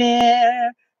my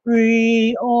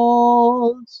merry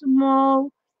Oldsmobile.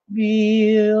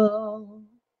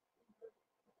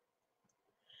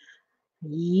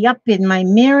 Yup, in my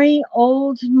merry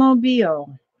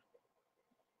Oldsmobile.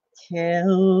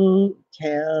 Tell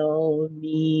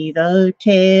me the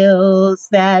tales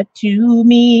that to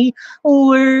me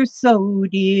were so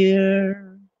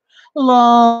dear.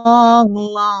 Long,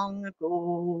 long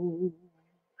ago,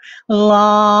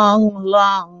 long,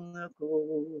 long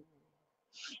ago.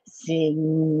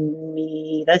 Sing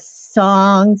me the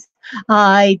songs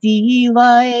I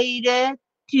delighted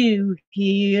to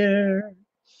hear.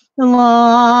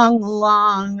 Long,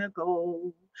 long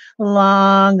ago,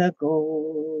 long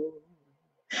ago.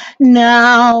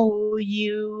 Now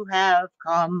you have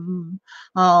come,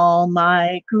 all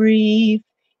my grief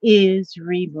is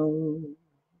removed.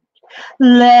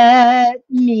 Let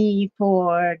me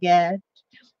forget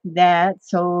that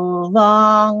so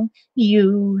long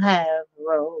you have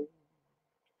roved.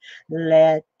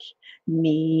 Let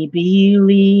me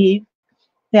believe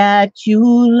that you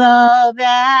love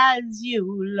as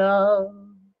you love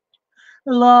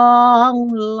long,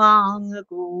 long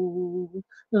ago,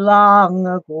 long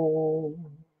ago.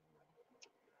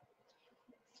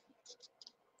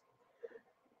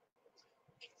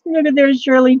 Look at there's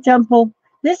Shirley Temple.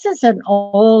 This is an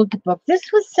old book. This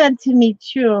was sent to me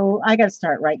too. I got to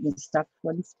start writing stuff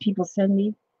when people send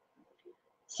me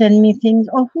things.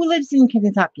 Oh, who lives in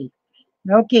Kentucky?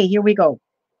 Okay, here we go.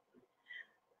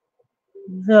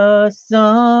 The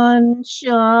sun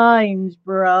shines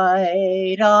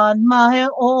bright on my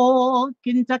old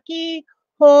Kentucky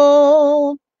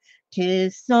home.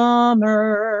 'Tis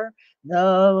summer,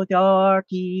 the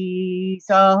darkies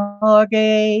are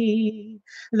gay,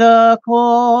 the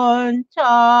corn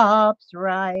tops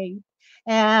ripe,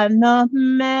 and the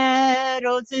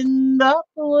meadows in the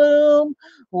bloom,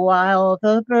 while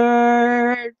the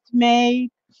birds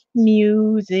make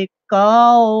music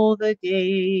all the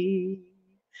day.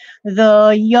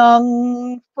 The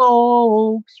young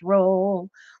folks roll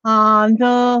on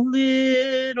the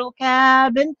little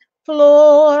cabin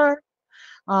floor,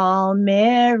 all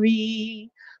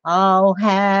merry, all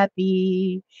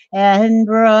happy and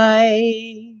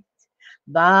bright.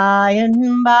 By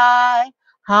and by,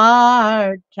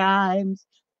 hard times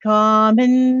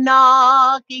coming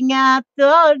knocking at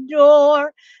the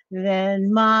door.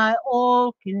 Then my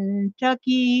old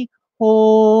Kentucky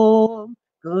home,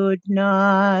 good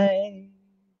night.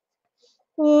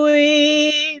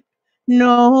 Weep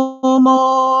no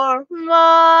more,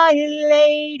 my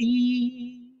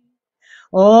lady.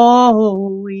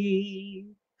 Oh,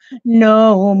 weep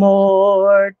no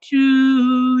more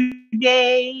today.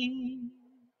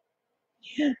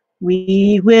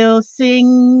 We will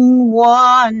sing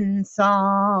one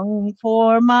song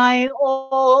for my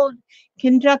old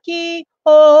Kentucky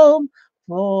home,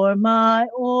 for my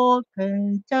old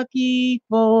Kentucky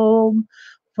home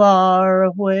far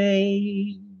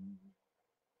away.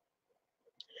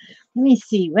 Let me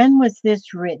see, when was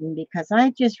this written? Because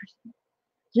I just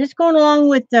going along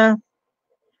with the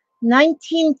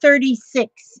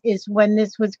 1936 is when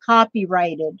this was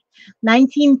copyrighted.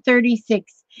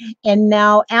 1936. And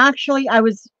now actually I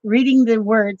was reading the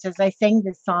words as I sang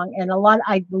this song, and a lot,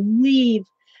 I believe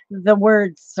the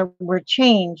words were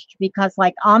changed, because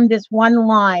like on this one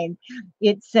line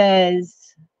it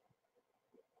says,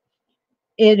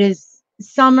 it is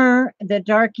summer, the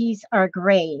darkies are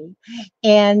gray,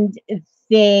 and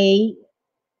they,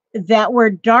 that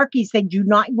word darkies, they do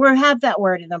not have that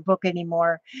word in the book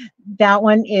anymore. That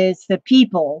one is the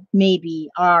people maybe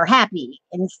are happy,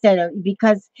 instead of,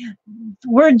 because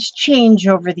words change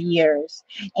over the years,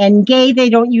 and gay, they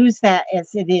don't use that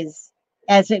as it is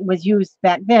as it was used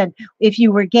back then. If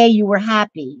you were gay, you were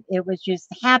happy. It was just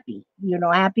happy, you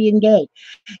know, happy and gay.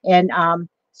 And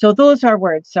so those are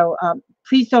words. So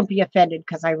please don't be offended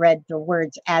because I read the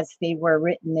words as they were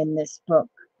written in this book.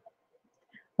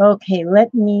 Okay,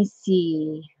 let me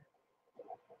see.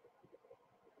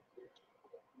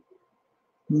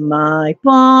 My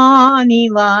Bonnie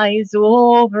lies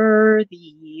over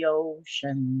the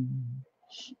ocean.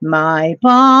 My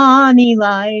Bonnie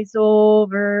lies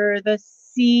over the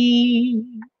sea.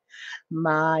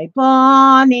 My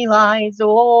Bonnie lies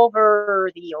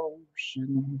over the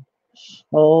ocean.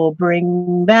 Oh,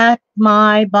 bring back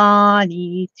my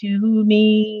Bonnie to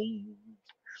me.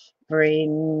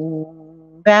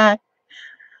 Bring back,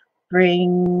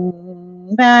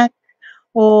 bring back.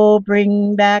 Oh,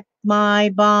 bring back my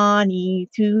Bonnie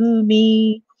to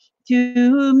me.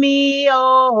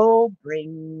 Oh,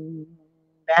 bring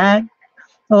back,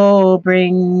 oh,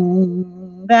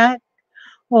 bring back,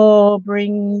 oh,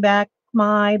 bring back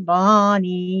my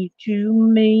Bonnie to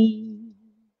me.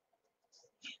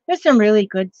 There's some really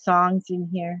good songs in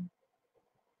here.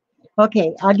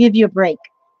 Okay, I'll give you a break.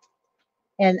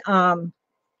 And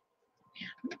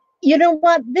you know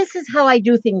what? This is how I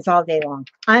do things all day long.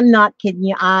 I'm not kidding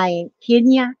you. I ain't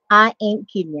kidding you. I ain't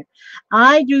kidding you.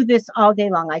 I do this all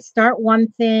day long. I start one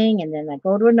thing and then I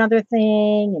go to another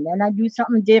thing and then I do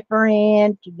something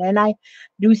different and then I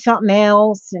do something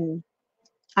else. And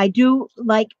I do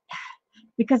like,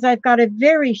 because I've got a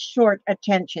very short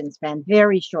attention span,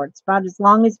 very short. It's about as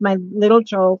long as my little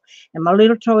toe, and my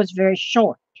little toe is very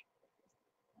short.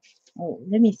 Oh,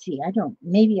 let me see. I don't,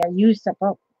 maybe I used up,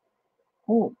 oh,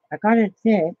 I got it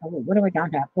there. Oh, what do I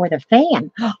down to? Or the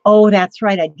fan. Oh, that's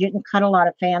right. I didn't cut a lot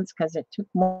of fans because it took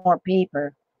more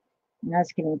paper. And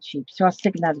that's getting cheap. So I'll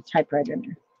stick another typewriter in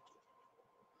there.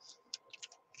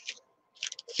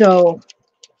 So,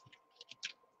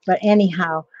 but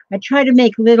anyhow, I try to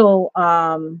make little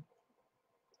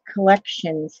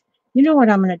collections. You know what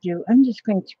I'm going to do? I'm just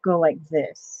going to go like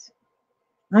this.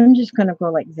 I'm just going to go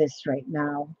like this right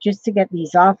now, just to get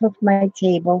these off of my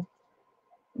table.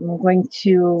 I'm going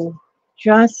to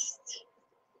just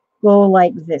go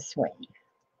like this way.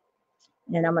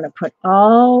 And I'm going to put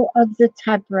all of the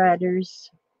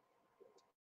typewriters.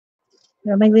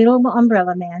 You know, my little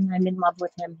umbrella man, I'm in love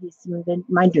with him. He's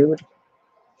my dude.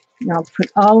 And I'll put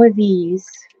all of these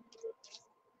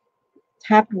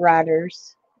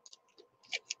typewriters.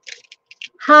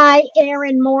 Hi,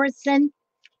 Aaron Morrison.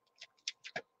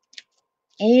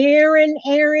 Aaron.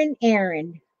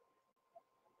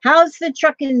 How's the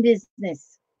trucking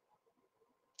business?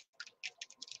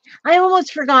 I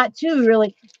almost forgot too,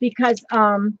 really, because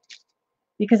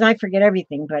I forget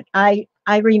everything, but I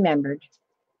remembered.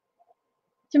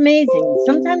 It's amazing.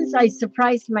 Sometimes I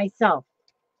surprise myself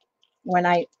when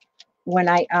I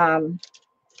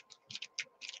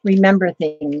remember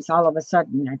things all of a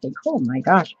sudden. I think, oh my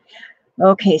gosh.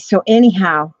 Okay, so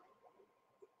anyhow,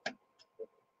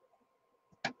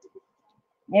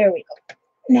 there we go.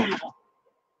 Now,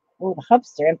 oh, the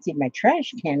hubster emptied my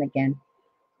trash can again.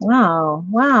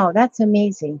 Wow, that's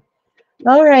amazing.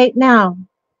 All right, now,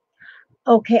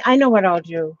 okay, I know what I'll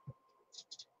do.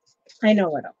 I know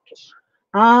what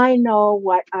I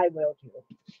will do.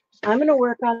 I'm going to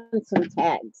work on some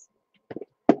tags.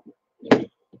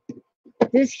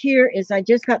 This here is, I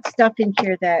just got stuff in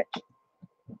here that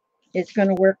is going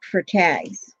to work for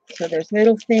tags. So there's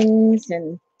little things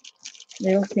and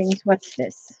little things. What's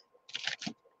this?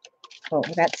 Oh,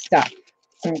 that's stuff.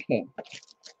 Okay.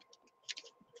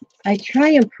 I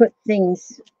try and put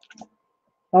things.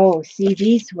 Oh, see,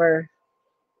 these were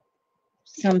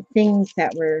some things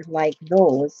that were like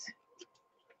those.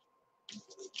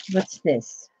 What's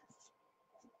this?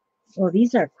 Oh,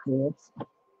 these are cool.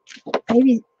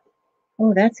 Maybe,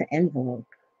 oh, that's an envelope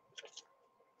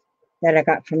that I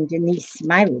got from Denise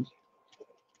Smiley.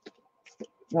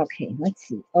 Okay, let's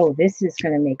see. Oh, this is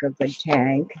going to make a good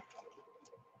tag.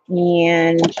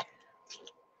 And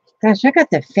gosh, I got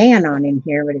the fan on in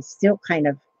here, but it's still kind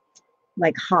of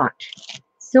like hot.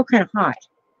 Still kind of hot.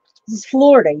 This is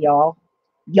Florida, y'all.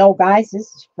 Yo, guys,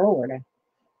 this is Florida.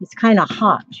 It's kind of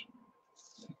hot.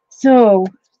 So,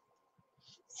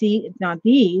 see, now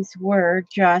these were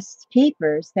just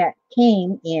papers that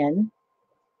came in.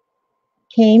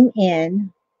 They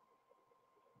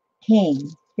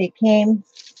came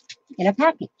in a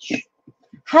package.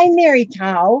 Hi, Mary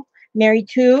Tao. Mary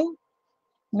Two.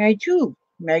 Mary Two.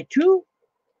 Mary Two.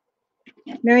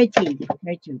 Mary T.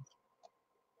 Mary Two.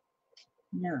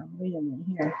 No, wait a minute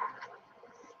here.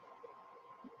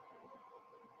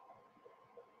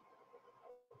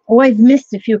 Oh, I've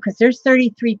missed a few because there's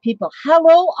 33 people.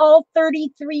 Hello, all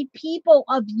 33 people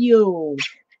of you.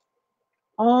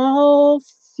 All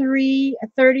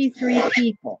 33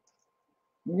 people.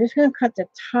 I'm just going to cut the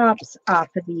tops off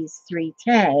of these 3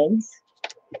 tags.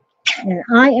 And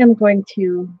I am going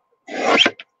to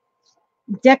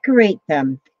decorate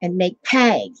them and make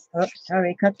tags. Oops,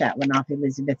 sorry, cut that one off,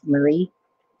 Elizabeth Marie.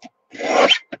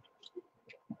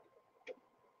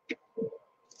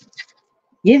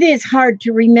 It is hard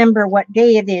to remember what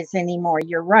day it is anymore.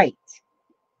 You're right.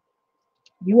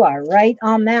 You are right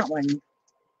on that one,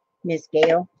 Miss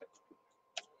Gail.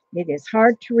 It is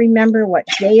hard to remember what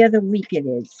day of the week it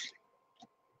is.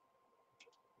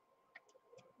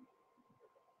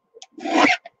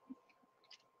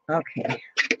 Okay.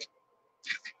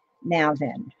 Now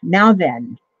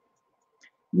then.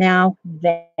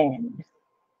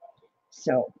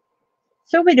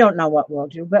 So we don't know what we'll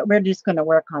do, but we're just going to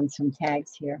work on some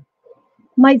tags here.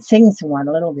 Might sing some more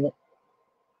a little bit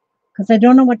because I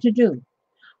don't know what to do.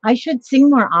 I should sing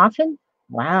more often.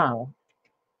 Wow.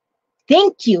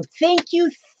 Thank you.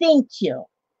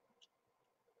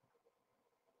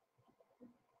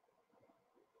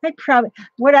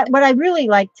 What I really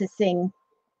like to sing,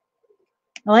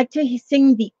 I like to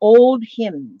sing the old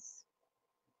hymns.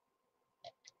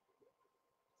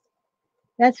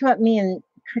 That's what me and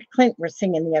Clint were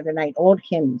singing the other night, old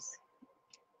hymns.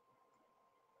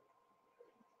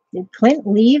 Did Clint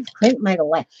leave? Clint might have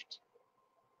left.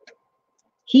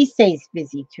 He stays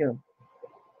busy too.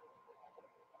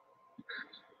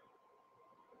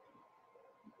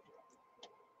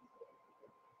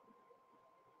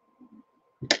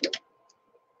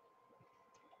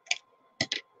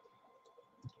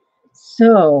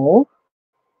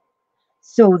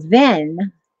 So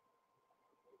then,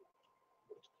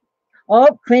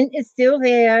 oh, Clint is still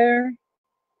there.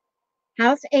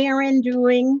 How's Aaron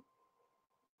doing?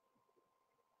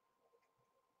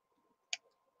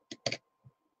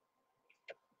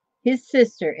 His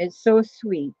sister is so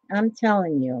sweet. I'm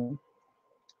telling you.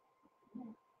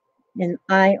 In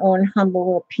my own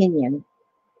humble opinion.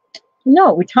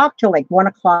 No, we talked till like 1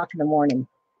 o'clock in the morning.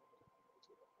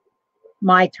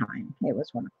 My time. It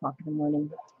was 1 o'clock in the morning.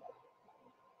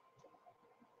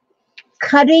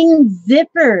 Cutting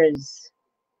zippers.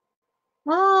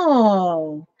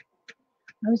 Oh,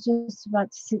 I was just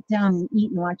about to sit down and eat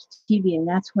and watch TV, and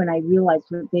that's when I realized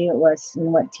what day it was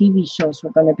and what TV shows were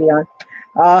going to be on.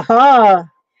 Aha!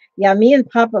 Yeah, me and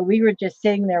Papa, we were just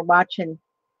sitting there watching.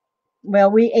 Well,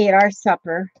 we ate our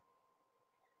supper.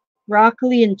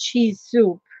 Broccoli and cheese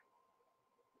soup.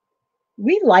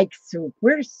 We like soup.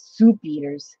 We're soup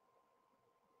eaters.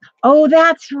 Oh,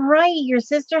 that's right. Your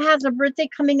sister has a birthday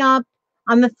coming up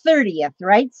on the 30th,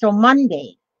 right? So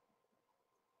Monday.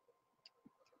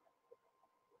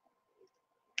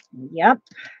 Yep.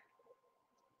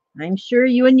 I'm sure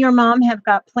you and your mom have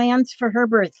got plans for her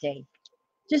birthday.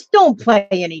 Just don't play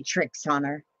any tricks on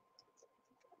her.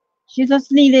 She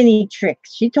doesn't need any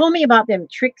tricks. She told me about them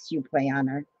tricks you play on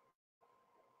her.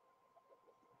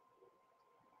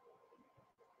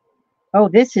 Oh,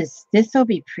 this will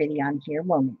be pretty on here,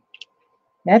 won't it?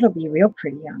 That'll be real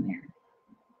pretty on there.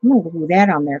 I'm gonna glue that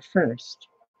on there first.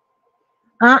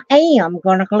 I am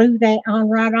gonna glue that on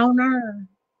right on there.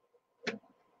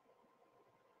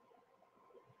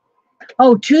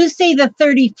 Oh, Tuesday the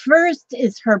 31st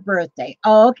is her birthday.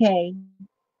 Oh, okay.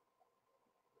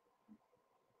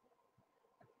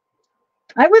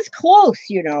 I was close,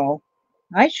 you know.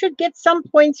 I should get some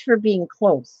points for being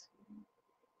close.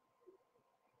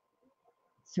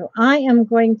 So I am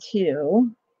going to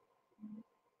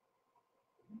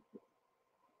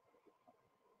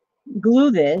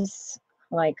glue this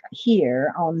like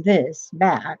here on this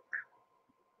back.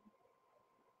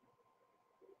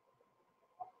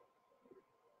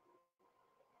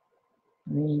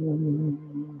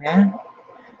 Bring back,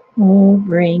 oh,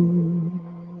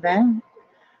 bring back,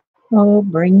 oh,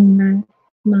 bring back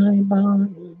my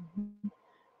body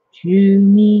to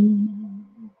me.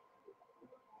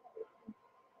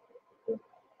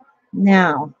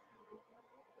 Now,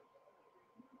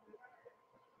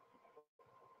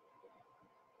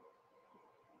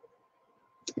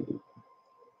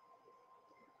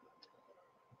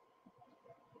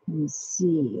 let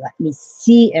me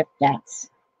see if that's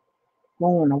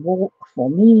going to work for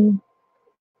me.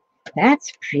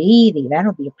 That's pretty.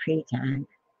 That'll be a pretty time.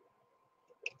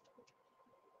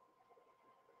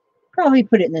 Probably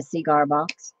put it in the cigar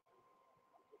box.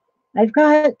 I've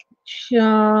got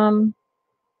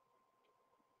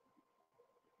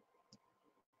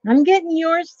I'm getting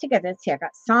yours together. Let's see, I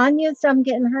got Sonia's, I'm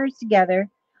getting hers together.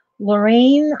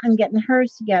 Lorraine, I'm getting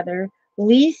hers together.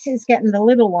 Lise is getting the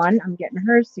little one. I'm getting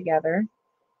hers together.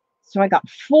 So I got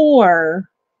 4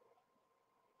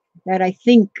 that I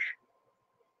think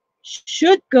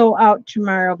should go out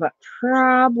tomorrow, but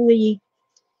probably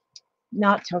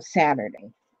not till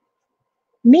Saturday.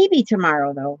 Maybe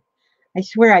tomorrow, though. I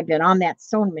swear I've been on that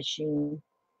sewing machine.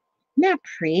 Isn't that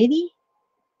pretty?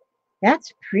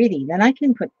 That's pretty. Then I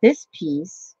can put this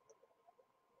piece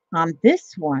on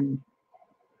this one.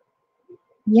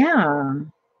 Yeah.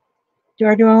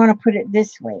 Or do I want to put it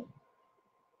this way?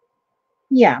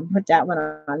 Yeah, put that one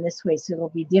on this way so it'll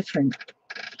be different.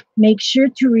 Make sure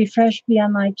to refresh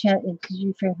beyond my chat and to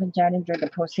refresh the chat and enjoy the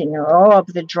posting of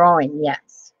the drawing.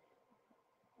 Yes.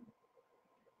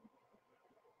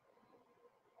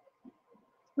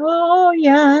 Oh,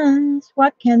 yes.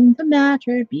 What can the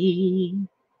matter be?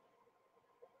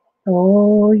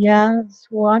 Oh, yes.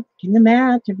 What can the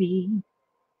matter be?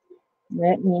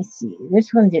 Let me see.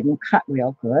 This one didn't cut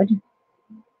real good.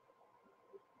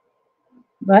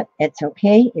 But it's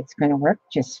okay. It's going to work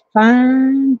just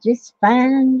fine, just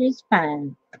fine, just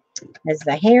fine. As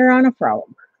the hair on a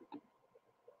frog.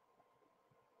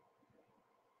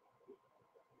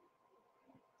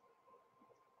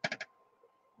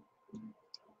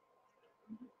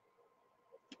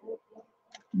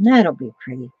 That'll be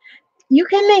pretty. You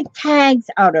can make tags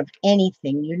out of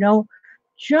anything, you know.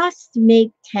 Just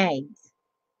make tags.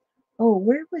 Oh,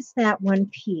 where was that one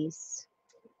piece?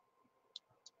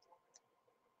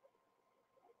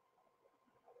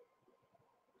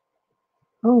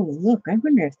 Oh, look, I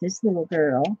wonder if this little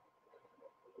girl,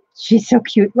 she's so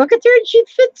cute. Look at her, she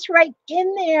fits right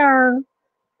in there.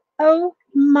 Oh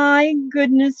my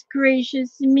goodness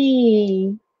gracious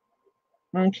me.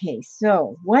 Okay,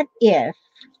 so what if,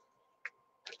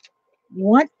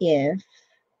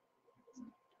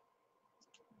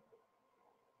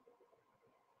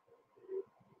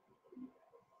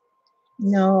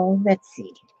 no, let's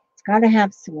see. It's got to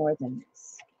have some more than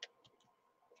this.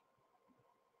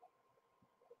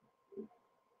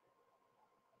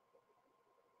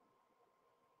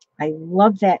 I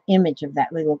love that image of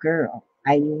that little girl.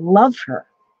 I love her.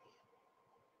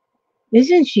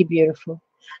 Isn't she beautiful?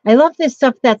 I love this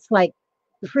stuff that's like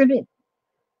pretty.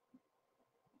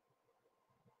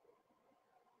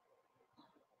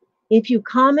 If you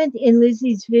comment in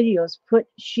Lizzie's videos, put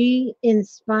 "she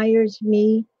inspires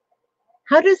me."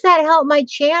 How does that help my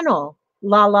channel?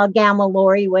 Lala Gamma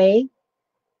Lori Way.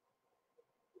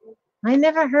 I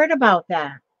never heard about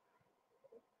that.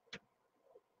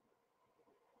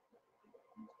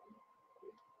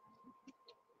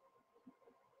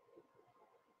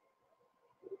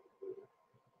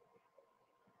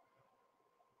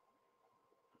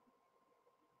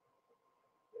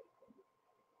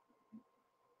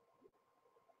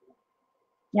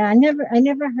 Yeah, I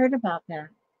never heard about that.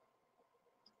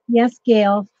 Yes,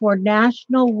 Gail, for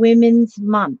National Women's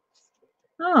Month.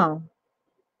 Oh,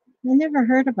 I never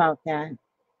heard about that.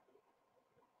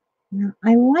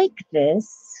 I like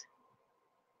this.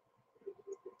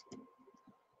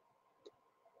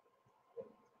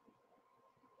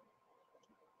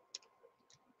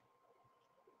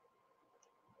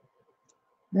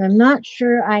 I'm not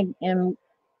sure I am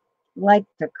like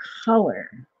the color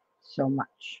so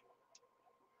much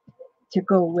to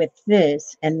go with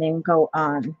this and then go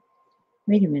on.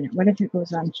 Wait a minute. What if it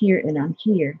goes on here and on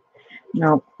here?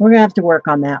 No, we're gonna have to work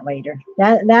on that later.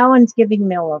 That one's giving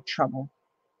me a little trouble.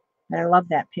 I love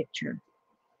that picture.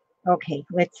 Okay,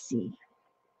 let's see.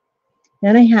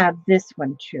 Then I have this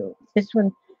one too. This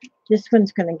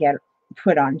one's gonna get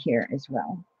put on here as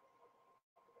well.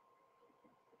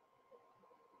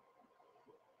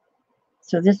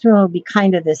 So this one will be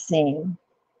kind of the same.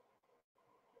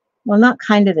 Well, not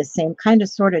kind of the same, kind of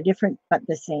sort of different, but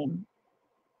the same.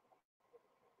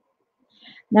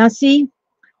 Now see,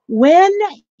 when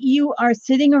you are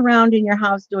sitting around in your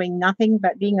house doing nothing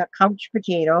but being a couch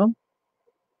potato,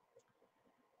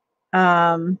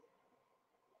 well,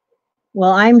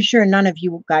 I'm sure none of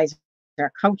you guys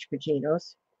are couch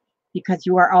potatoes because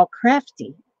you are all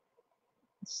crafty.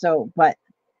 So, but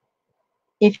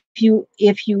if you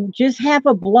just have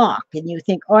a block and you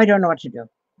think, oh, I don't know what to do.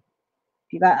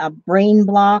 If you got a brain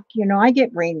block, you know, I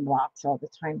get brain blocks all the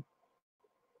time.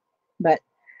 But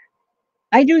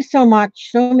I do so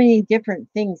many different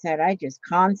things that I just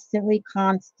constantly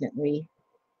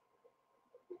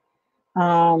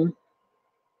am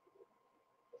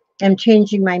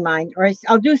changing my mind, or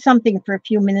I'll do something for a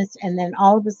few minutes and then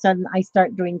all of a sudden I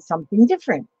start doing something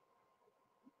different.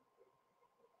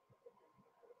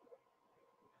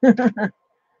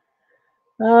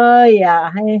 Oh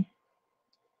yeah.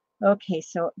 Okay,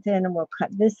 so then we'll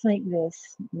cut this like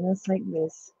this, and this like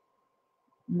this,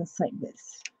 Just like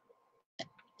this.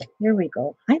 There we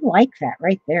go. I like that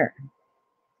right there.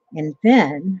 And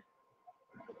then,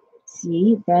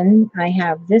 see, then I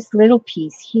have this little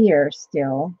piece here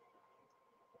still.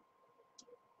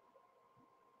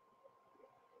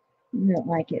 I don't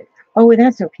like it. Oh,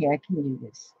 that's okay. I can do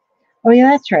this. Oh,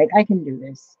 yeah, that's right. I can do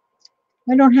this.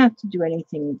 I don't have to do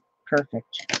anything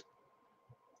perfect.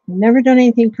 I've never done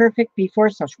anything perfect before,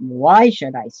 so why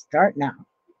should I start now?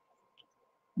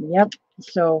 Yep.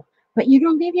 So, but you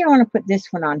know, maybe I want to put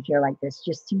this one on here like this,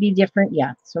 just to be different.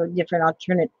 Yeah, so different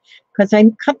alternate, because I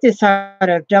cut this out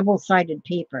of double-sided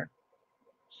paper.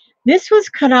 This was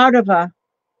cut out of a,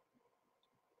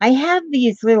 I have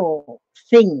these little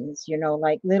things, you know,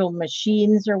 like little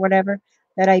machines or whatever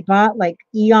that I bought like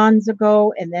eons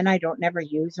ago, and then I don't never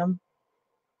use them.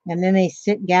 And then they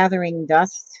sit gathering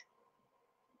dust.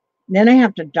 Then I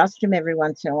have to dust them every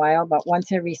once in a while, but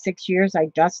once every 6 years I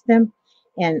dust them.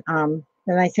 And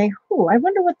then I say, oh, I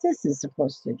wonder what this is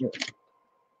supposed to do.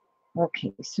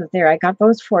 Okay, so there, I got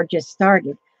those 4 just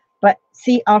started. But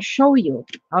see, I'll show you.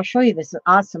 I'll show you this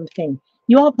awesome thing.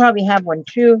 You all probably have one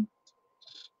too.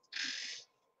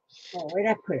 Oh, where'd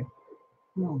I put it?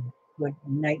 Oh, good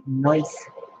night noise.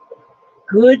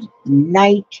 Good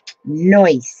night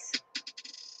noise.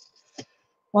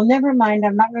 Well, never mind.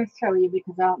 I'm not going to show you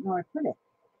because I don't know where I put it.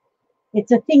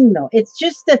 It's a thing, though. It's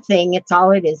just a thing. It's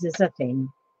all it is a thing.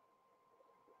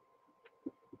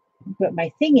 But my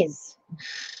thing is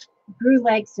grew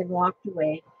legs and walked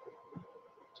away.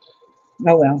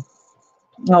 Oh, well.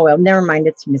 Oh, well. Never mind.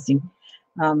 It's missing.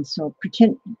 So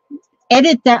pretend,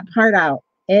 edit that part out.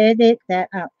 Edit that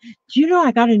out. Do you know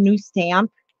I got a new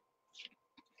stamp?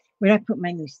 Where did I put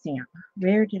my new stamp?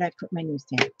 Where did I put my new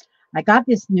stamp? I got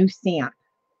this new stamp.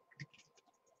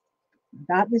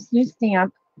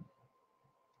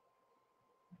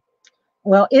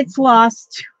 Well, it's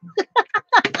lost.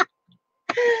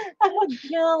 Oh,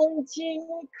 golly,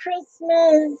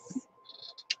 Christmas.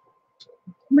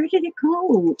 Where did it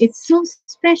go? It's so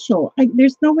special.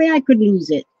 There's no way I could lose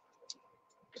it.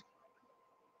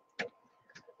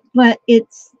 But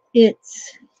it's,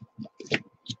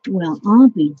 well, I'll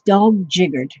be dog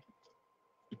jiggered.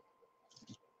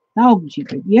 Dog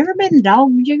jiggered. You ever been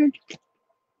dog jiggered?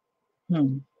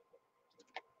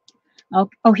 Oh,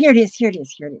 here it is. Here it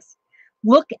is.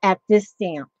 Look at this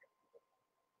stamp.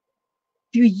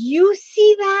 Do you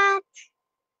see that?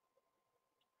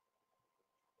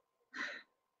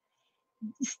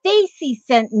 Stacy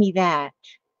sent me that.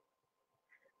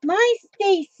 My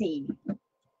Stacy.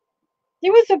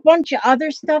 There was a bunch of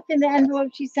other stuff in the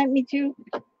envelope she sent me too.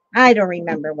 I don't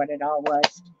remember what it all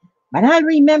was. But I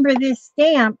remember this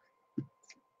stamp.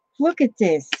 Look at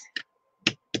this.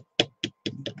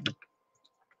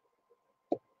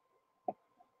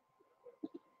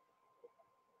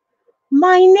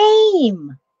 My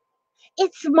name.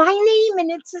 It's my name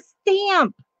and it's a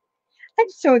stamp. I'm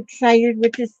so excited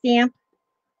with this stamp.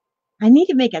 I need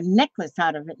to make a necklace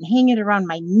out of it and hang it around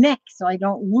my neck so I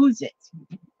don't lose it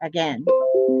again.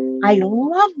 I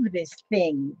love this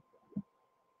thing.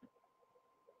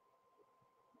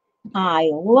 I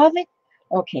love it.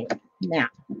 Okay, now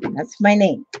that's my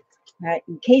name.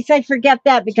 In case I forget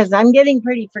that, because I'm getting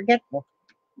pretty forgetful.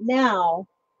 Now,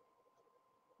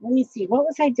 let me see. What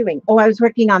was I doing? Oh, I was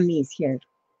working on these here.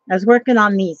 Wait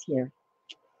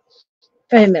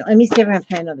a minute. Let me see if I can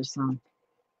find another song.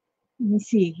 Let me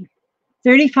see.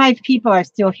 35 people are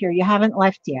still here. You haven't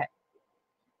left yet.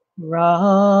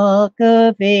 Rock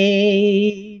of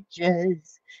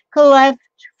ages, cleft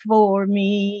for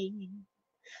me.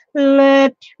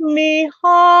 Let me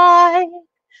hide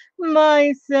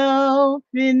myself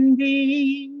in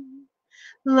thee.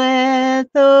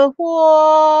 Let the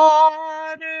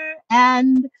water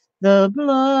and the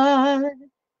blood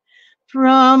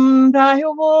from thy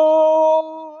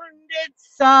wounded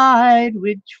side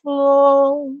which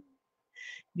flow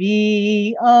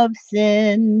be of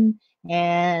sin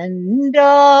and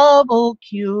double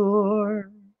cure.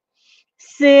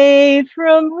 Save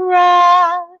from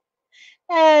wrath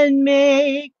and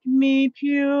make me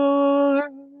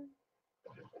pure.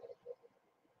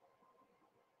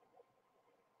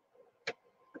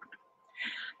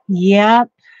 Yep.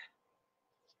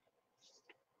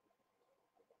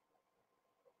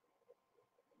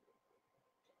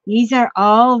 These are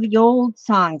all the old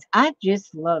songs. I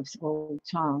just love old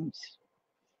songs.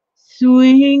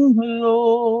 Swing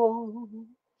low,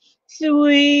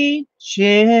 sweet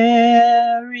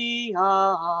chariot,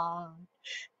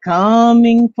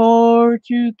 coming for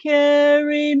to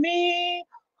carry me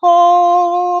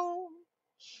home.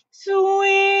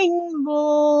 Swing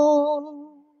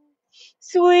low,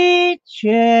 sweet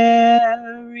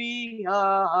chariot,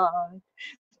 chariot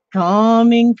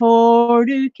coming for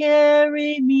to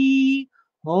carry me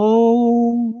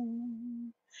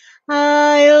home.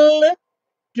 I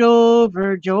looked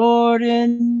over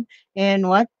Jordan, and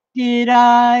what did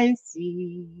I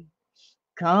see?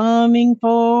 Coming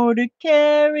for to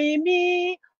carry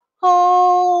me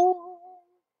home.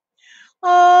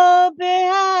 A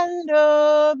band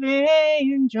of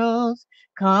angels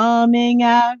coming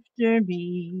after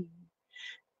me,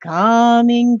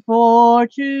 coming for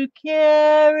to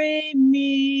carry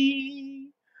me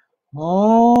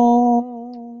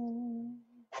home.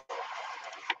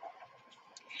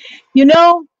 You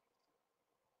know,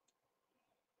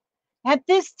 at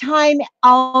this time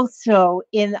also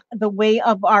in the way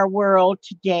of our world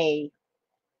today,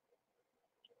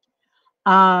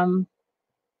 um,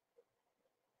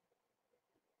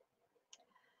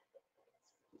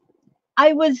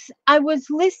 I was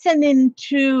listening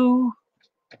to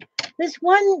this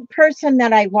one person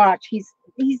that I watch. He's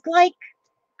like,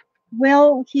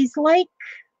 well, he's like,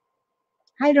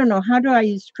 I don't know, how do I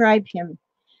describe him?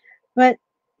 But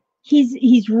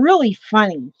he's really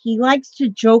funny. He likes to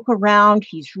joke around.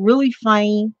 He's really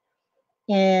funny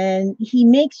and he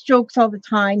makes jokes all the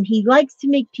time. He likes to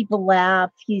make people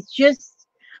laugh. He's just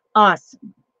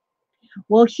awesome.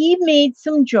 Well, he made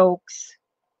some jokes.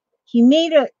 He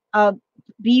made a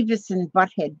Beavis and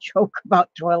Butthead joke about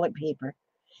toilet paper.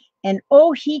 And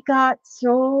oh, he got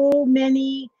so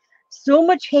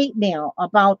much hate mail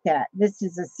about that. This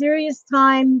is a serious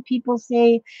time. People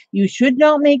say you should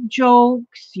not make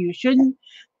jokes. You shouldn't,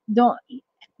 don't.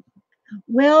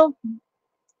 Well,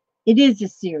 it is a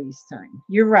serious time.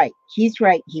 You're right. He's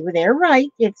right. They're right.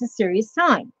 It's a serious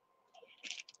time.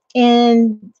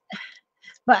 And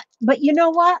but you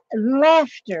know what?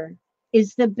 Laughter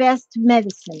is the best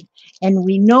medicine. And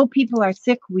we know people are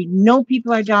sick. We know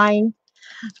people are dying.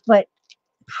 But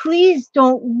please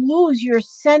don't lose your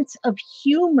sense of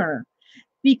humor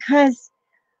because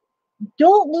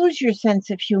don't lose your sense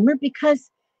of humor because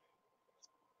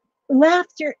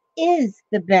laughter is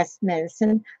the best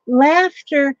medicine.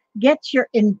 Laughter gets your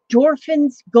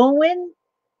endorphins going.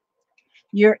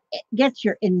 Your gets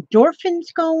your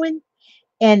endorphins going,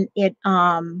 and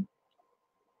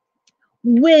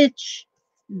which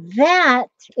that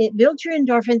it builds your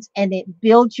endorphins and it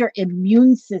builds your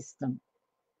immune system.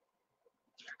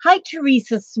 Hi,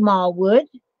 Teresa Smallwood.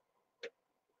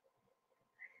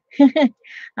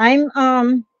 I'm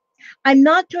I'm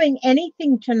not doing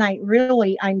anything tonight,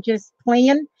 really. I'm just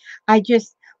playing. I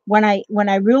just when I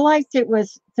realized it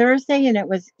was Thursday and it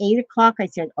was 8 o'clock, I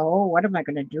said, "Oh, what am I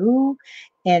going to do?"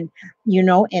 And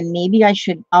and maybe I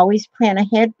should always plan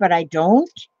ahead, but I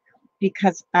don't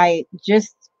because I've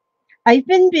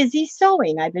been busy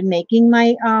sewing. I've been making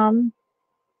my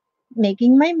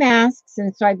masks,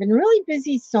 and so I've been really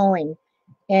busy sewing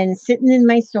and sitting in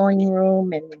my sewing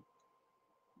room and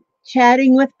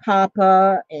chatting with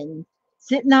Papa and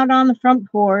sitting out on the front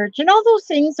porch and all those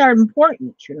things are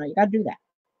important. You got to do that.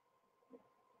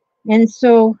 And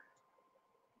so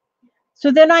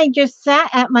then I just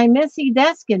sat at my messy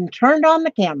desk and turned on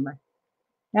the camera.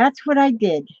 That's what I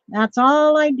did. That's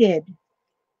all I did.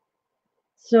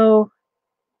 So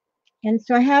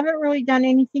so I haven't really done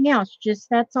anything else. Just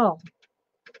that's all.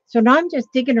 So now I'm just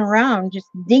digging around, just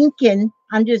dinking.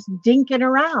 I'm just dinking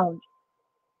around.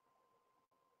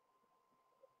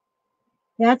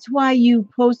 That's why you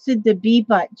posted the bee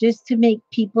butt just to make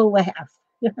people laugh.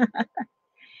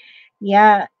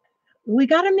 Yeah, we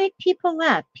got to make people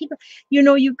laugh. People,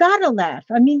 you got to laugh.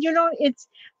 I mean, it's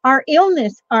our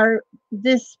illness,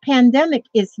 this pandemic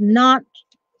is not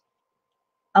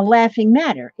a laughing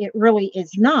matter. It really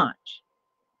is not.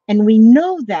 And we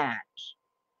know that.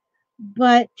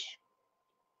 But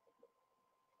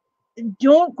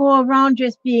don't go around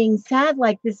just being sad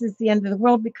like this is the end of the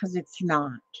world because it's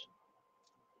not.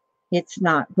 It's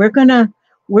not. We're going to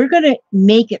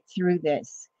make it through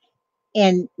this.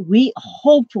 And we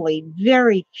hopefully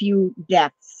very few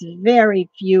deaths, very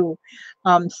few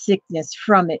sickness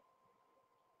from it,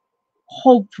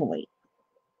 hopefully.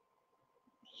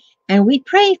 And we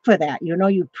pray for that.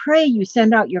 You pray, you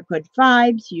send out your good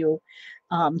vibes, you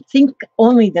think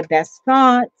only the best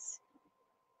thoughts,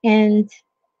 and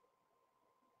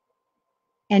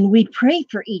we pray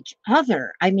for each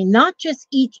other. I mean, not just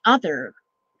each I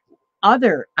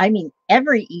mean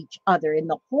every each other in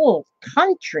the whole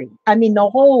country. I mean the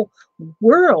whole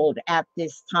world at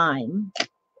this time.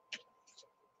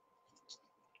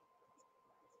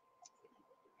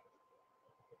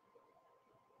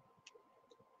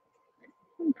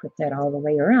 Put that all the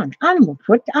way around. I'm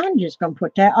just gonna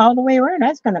put that all the way around. I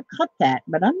was gonna cut that,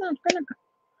 but I'm not gonna.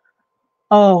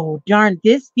 Oh, darn,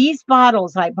 these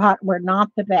bottles I bought were not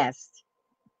the best.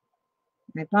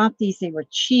 I bought these, they were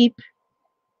cheap.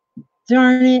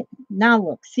 Darn it. Now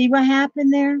look, see what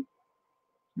happened there?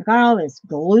 I got all this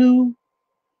glue.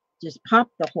 Just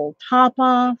popped the whole top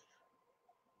off.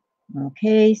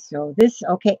 Okay, so this,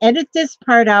 okay, edit this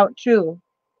part out too.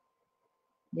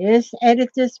 Just edit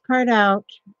this part out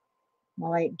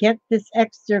while I get this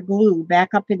extra glue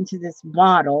back up into this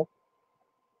bottle.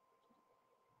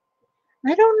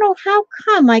 I don't know how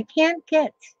come I can't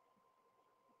get,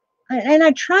 and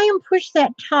I try and push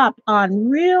that top on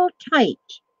real tight.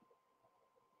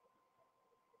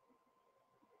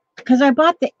 Because I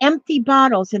bought the empty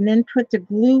bottles and then put the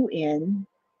glue in.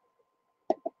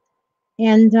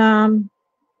 And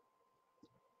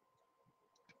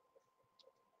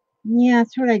yeah,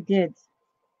 that's what I did.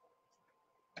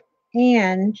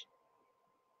 And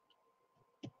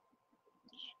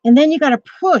then you got to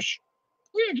push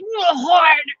real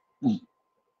hard.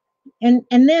 And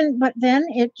then, but then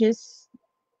it just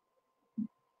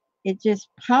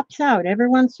pops out every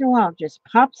once in a while. Just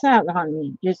pops out on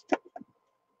me. Just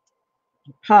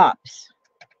pops.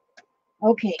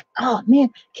 Okay. Oh man,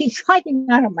 keeps sliding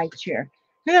out of my chair.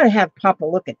 I gotta have Papa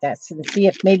look at this and see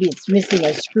if maybe it's missing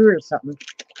a screw or something.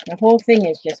 The whole thing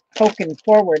is just poking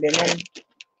forward, and then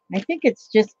I think it's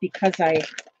just because I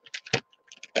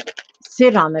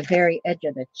sit on the very edge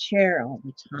of the chair all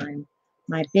the time.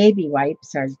 My baby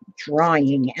wipes are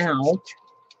drying out.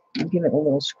 I'll give it a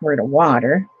little squirt of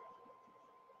water.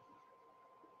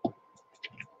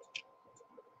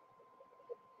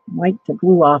 Wipe the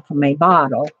glue off of my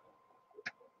bottle.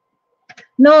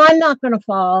 No, I'm not going to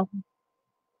fall.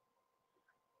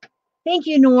 Thank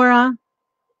you, Nora.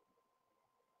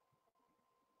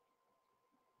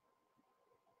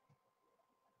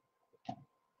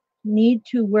 Need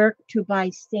to work to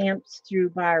buy stamps through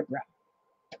Barbara.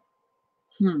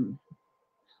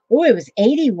 Oh, it was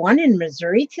 81 in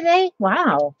Missouri today?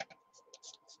 Wow.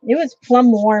 It was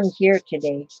plumb warm here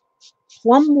today.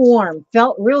 Plumb warm.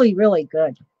 Felt really, really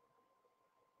good.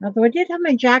 Although I did have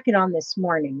my jacket on this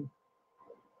morning.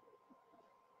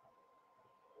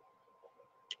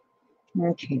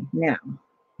 Okay, now.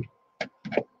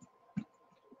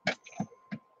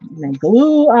 My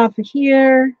glue off of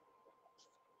here.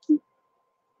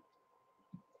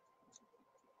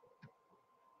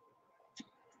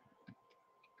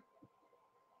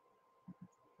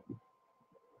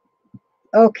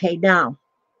 Okay, now.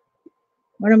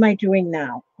 What am I doing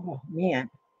now? Oh, man.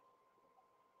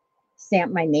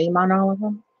 Stamp my name on all of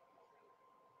them.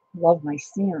 Love my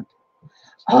stamp.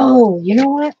 Oh, you know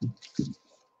what?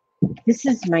 This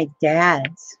is my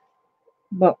dad's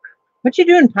book. What you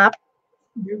doing, Pop?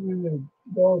 Giving the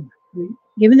dog treats.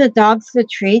 Giving the dogs the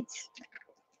treats?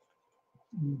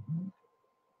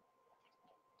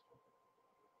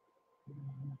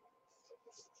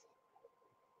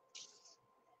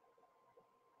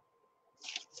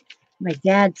 My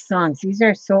dad's songs. These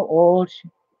are so old.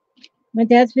 My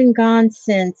dad's been gone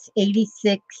since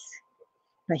 86.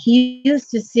 But he used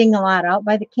to sing a lot out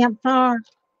by the campfire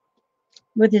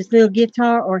with his little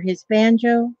guitar or his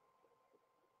banjo.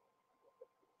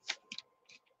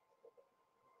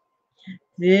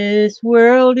 This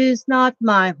world is not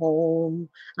my home.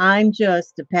 I'm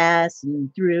just a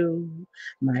passing through.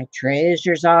 My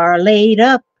treasures are laid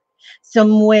up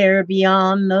somewhere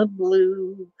beyond the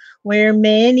blue, where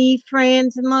many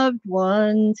friends and loved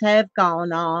ones have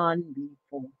gone on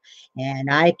before.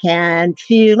 And I can't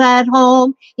feel at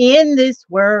home in this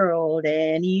world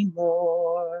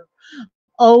anymore.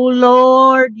 Oh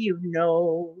Lord, you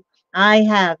know I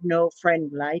have no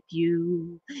friend like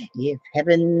you. If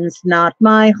heaven's not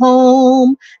my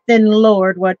home, then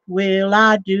Lord, what will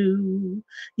I do?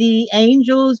 The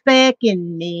angels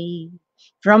beckon me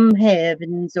from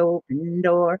heaven's open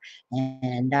door,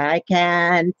 and I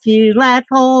can't feel at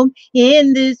home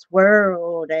in this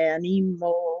world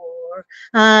anymore.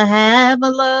 I have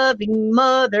a loving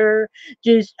mother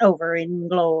just over in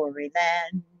glory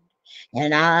land,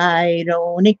 and I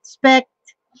don't expect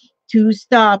to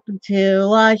stop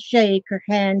until I shake her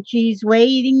hand. She's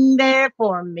waiting there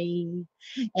for me.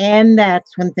 And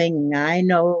that's one thing I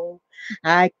know.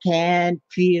 I can't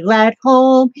feel at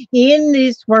home in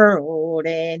this world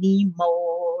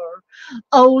anymore.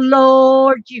 Oh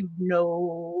Lord, you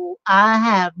know I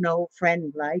have no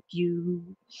friend like you.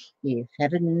 If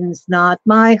heaven's not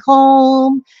my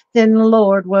home, then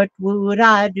Lord, what would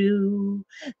I do?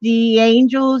 The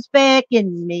angels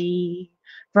beckon me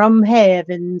from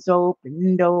heaven's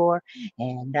open door,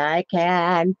 and I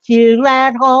can't feel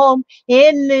at home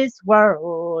in this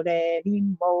world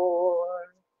anymore.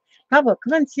 Pablo,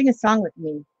 come on, sing a song with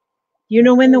me. Do you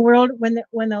know when the world when the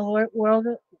world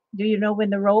do you know when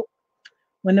the roll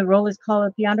is called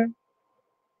up yonder?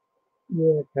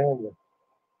 Yeah, kind of.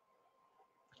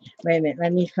 Wait a minute,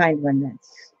 let me find one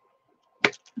that's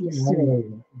Yeah, just I a minute.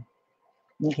 know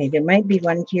Okay, there might be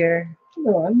one here. that.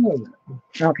 No, I know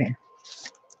that. Okay.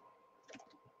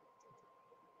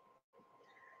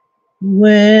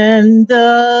 When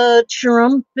the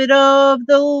trumpet of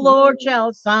the Lord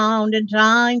shall sound, and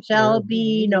time shall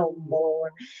be no more,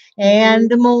 and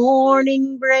the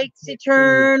morning breaks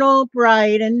eternal,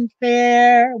 bright and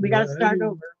fair. We got to start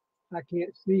over. I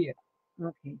can't see it.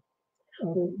 Okay.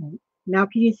 Uh, Now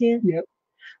can you see it? Yep.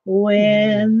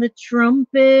 When the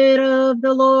trumpet of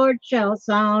the Lord shall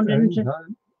sound, and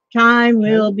time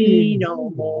will be no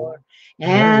more,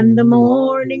 and the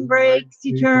morning breaks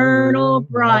eternal,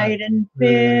 bright and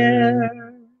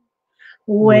fair.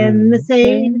 When the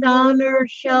saints on earth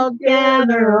shall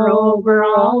gather over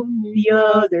on the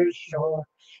other shore,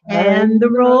 and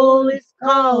the roll is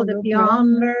called up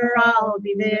yonder, I'll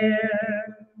be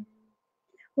there.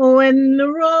 When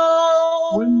the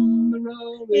roll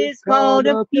is called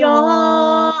up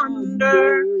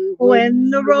yonder,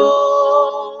 when the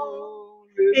roll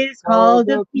is called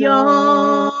up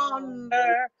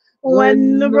yonder,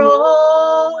 when the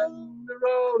roll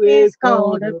is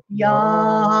called up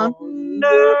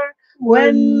yonder,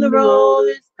 when the roll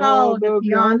is called up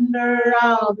yonder,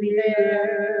 I'll be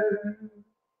there.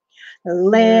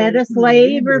 Let us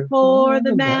labor for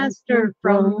the Master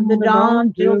from the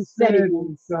dawn till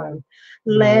setting sun.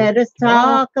 Let us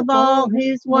talk of all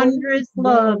his wondrous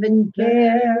love and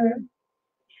care.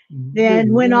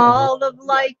 Then when all of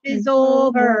life is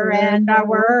over and our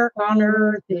work on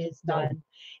earth is done,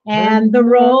 and the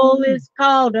roll is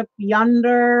called up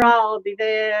yonder, I'll be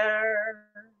there.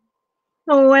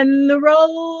 When the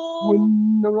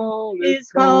roll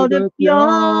is called up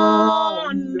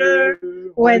yonder,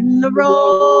 when the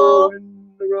roll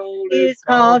is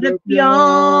called up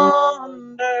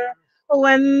yonder,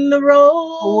 when the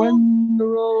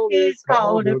roll is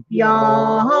called up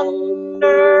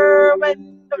yonder,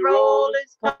 when the roll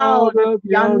is called up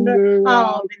yonder,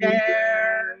 I'll be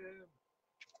there.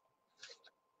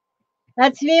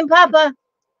 That's me and Papa.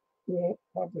 Yeah,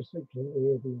 Papa said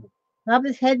to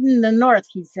Papa's heading in the north,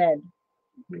 he said.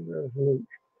 everyone.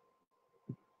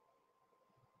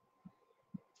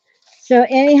 So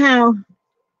anyhow,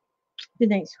 good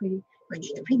night, sweetie. Could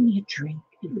you bring me a drink?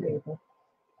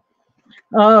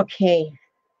 Okay.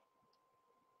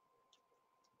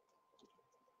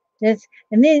 This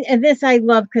I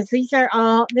love because these are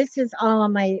all. This is all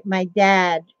my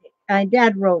dad. My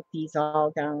dad wrote these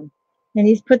all down, and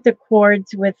he's put the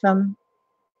chords with them,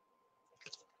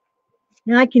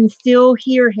 and I can still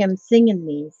hear him singing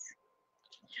these.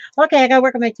 Okay, I gotta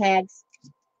work on my tags.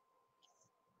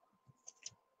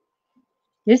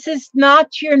 This is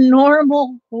not your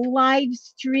normal live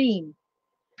stream.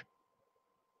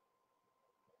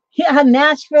 Yeah,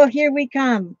 Nashville, here we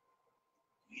come.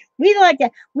 We like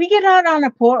that. We get out on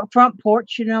a front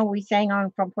porch, you know. We sang on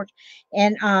a front porch,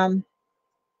 and you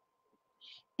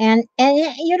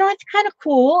know, it's kind of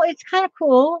cool. It's kind of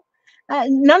cool.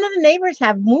 None of the neighbors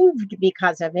have moved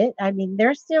because of it. I mean,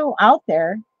 they're still out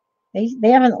there. They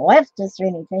haven't left us or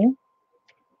anything.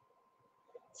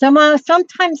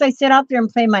 Sometimes I sit out there and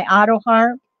play my auto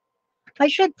harp. I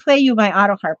should play you my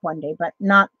auto harp one day, but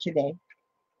not today.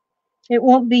 It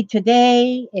won't be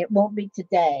today. It won't be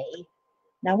today.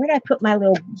 Now, where did I put my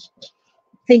little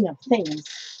thing of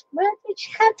things? Well, I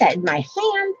have that in my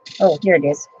hand. Oh, here it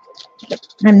is.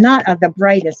 I'm not the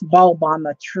brightest bulb on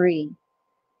the tree.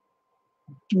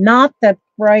 Not the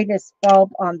brightest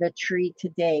bulb on the tree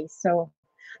today. So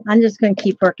I'm just going to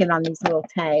keep working on these little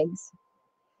tags.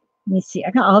 Let me see. I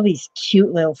got all these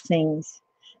cute little things.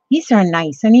 These are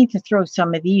nice. I need to throw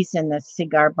some of these in the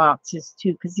cigar boxes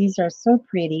too because these are so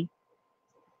pretty.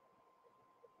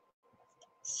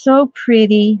 So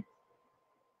pretty.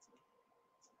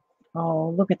 Oh,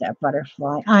 look at that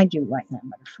butterfly. I do like that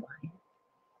butterfly.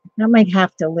 I might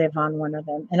have to live on one of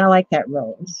them. And I like that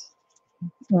rose.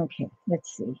 Okay,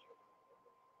 let's see.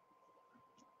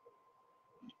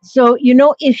 So, you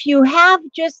know, if you have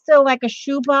just like a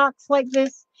shoebox like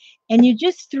this and you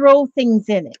just throw things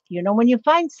in it, you know, when you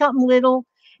find something little,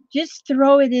 just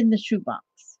throw it in the shoebox.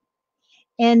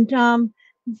 And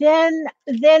then,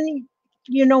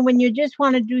 you know, when you just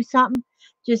want to do something,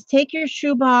 just take your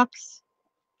shoebox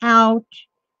out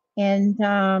and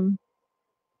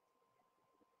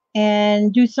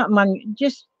do something on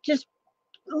just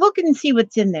look and see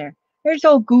what's in there. There's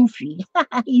old Goofy.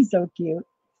 He's so cute.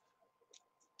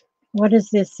 What does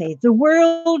this say? The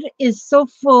world is so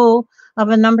full of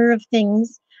a number of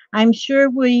things. I'm sure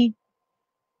we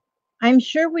I'm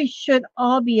sure we should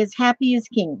all be as happy as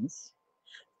kings.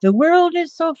 The world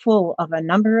is so full of a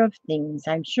number of things.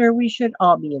 I'm sure we should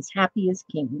all be as happy as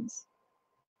kings.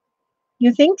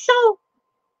 You think so?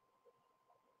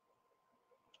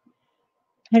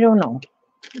 I don't know.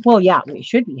 Well, yeah, we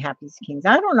should be happy as kings.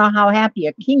 I don't know how happy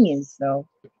a king is, though.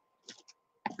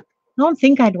 I don't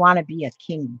think I'd want to be a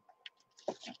king.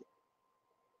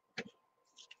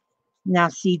 Now,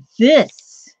 see,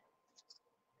 this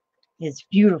is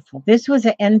beautiful. This was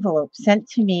an envelope sent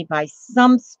to me by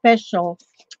some special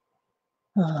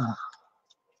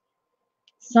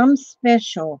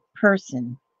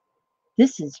person.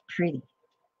 This is pretty.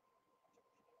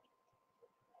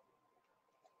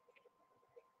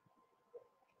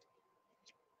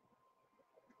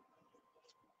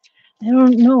 I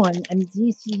don't know. I'm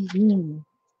just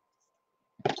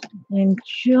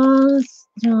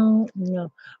don't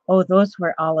know. Oh, those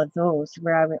were all of those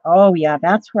where I would. Oh, yeah,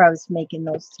 that's where I was making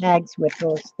those tags with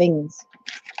those things,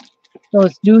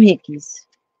 those doohickeys.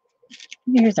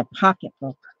 Here's a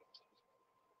pocketbook.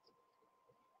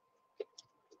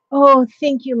 Oh,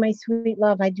 thank you, my sweet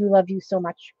love. I do love you so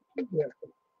much. Yeah.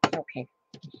 Okay.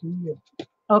 See you.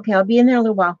 Okay, I'll be in there a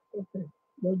little while. Okay.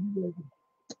 Love you, baby.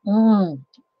 Mm.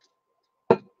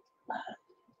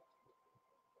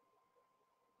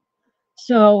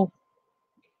 So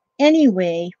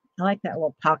anyway, I like that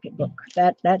little pocketbook.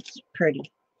 That's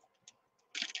pretty.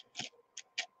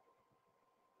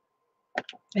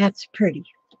 That's pretty.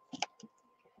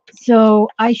 So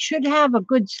I should have a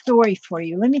good story for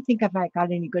you. Let me think if I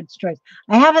got any good stories.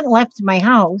 I haven't left my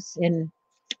house in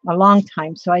a long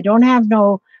time, so I don't have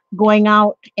no going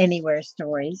out anywhere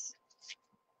stories.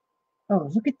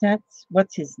 Oh, look at that.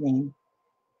 What's his name?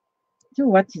 So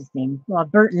what's his name? Well,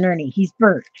 Bert and Ernie. He's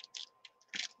Bert.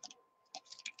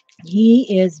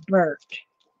 He is Bert.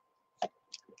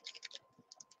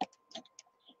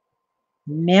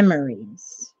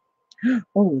 Memories.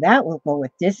 Oh, that will go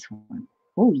with this one.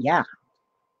 Oh, yeah.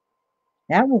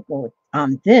 That will go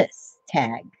on this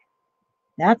tag.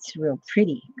 That's real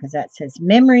pretty because that says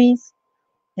memories.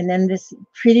 And then this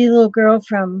pretty little girl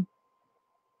from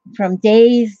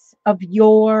days of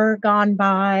yore gone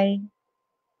by.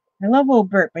 I love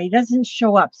old Bert, but he doesn't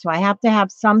show up. So I have to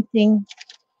have something.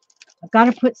 I've got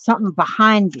to put something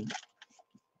behind him.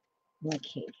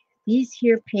 Okay. These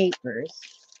here papers.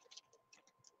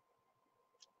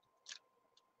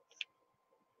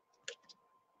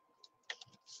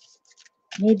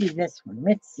 Maybe this one.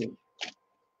 Let's see.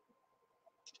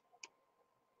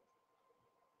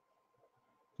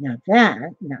 Now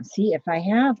see, if I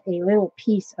have a little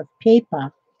piece of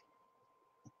paper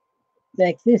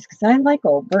like this, because I like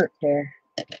old Bert there.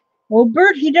 Old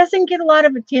Bert, he doesn't get a lot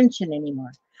of attention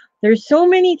anymore. There's so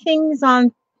many things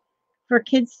on for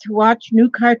kids to watch, new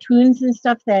cartoons and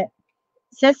stuff, that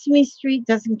Sesame Street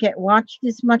doesn't get watched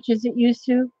as much as it used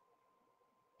to.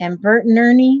 And Bert and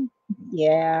Ernie,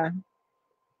 yeah,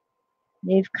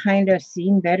 they've kind of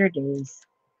seen better days.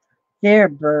 There,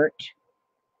 Bert.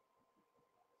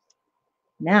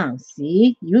 Now,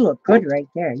 see, you look good right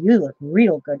there. You look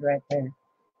real good right there.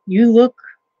 You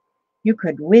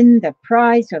could win the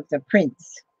prize of the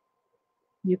prince.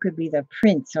 You could be the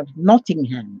Prince of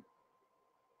Nottingham.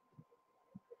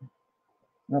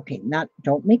 Okay,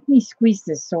 don't make me squeeze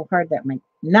this so hard that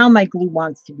my glue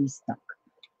wants to be stuck.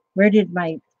 Where did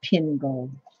my pin go?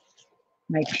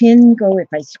 My pin go, if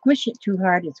I squish it too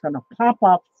hard, it's going to pop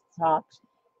off the top,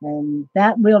 and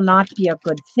that will not be a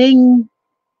good thing.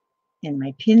 And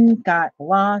my pin got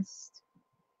lost.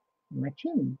 My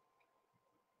pin.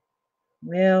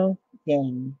 Well,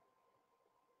 dang.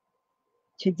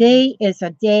 Today is a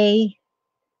day.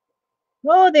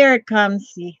 Oh, there it comes.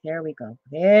 See, there we go.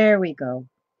 There we go.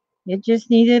 It just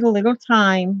needed a little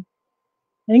time.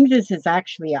 I think this is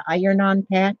actually an iron-on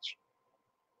patch.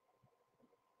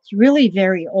 It's really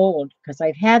very old because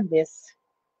I've had this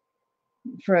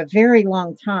for a very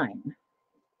long time.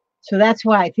 So that's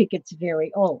why I think it's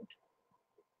very old.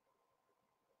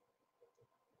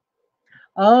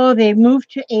 Oh, they moved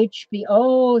to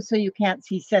HBO, so you can't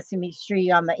see Sesame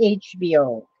Street on the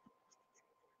HBO.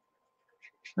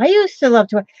 I used to love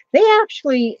to. They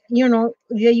actually,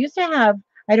 they used to have,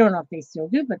 I don't know if they still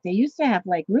do, but they used to have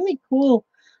like really cool,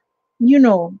 you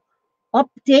know,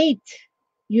 update,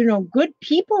 good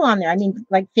people on there. I mean,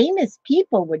 like famous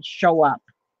people would show up.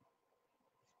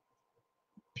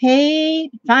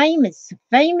 Famous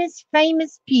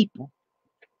people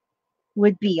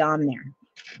would be on there.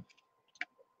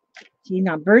 See,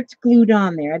 now Bert's glued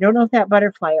on there. I don't know if that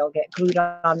butterfly will get glued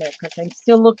on there because I'm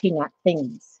still looking at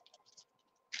things.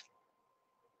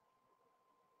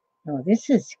 Oh, this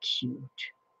is cute.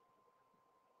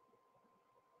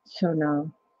 So now,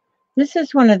 this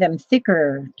is one of them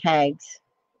thicker tags.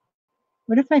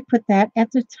 What if I put that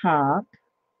at the top?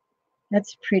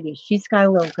 That's pretty. She's got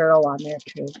a little girl on there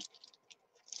too.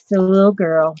 It's a little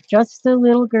girl. Just a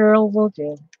little girl will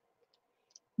do.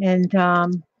 And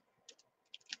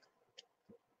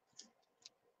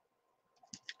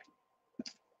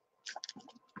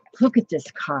look at this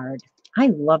card. I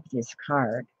love this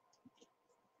card.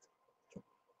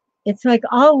 It's like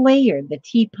all layered. The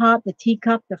teapot, the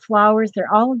teacup, the flowers,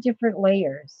 they're all different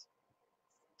layers.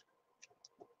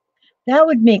 That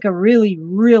would make a really,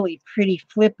 really pretty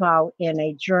flip out in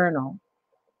a journal.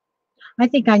 I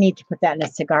think I need to put that in a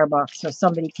cigar box so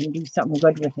somebody can do something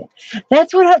good with it.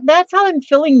 That's how I'm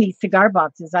filling these cigar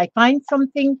boxes. I find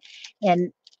something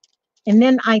and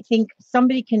then I think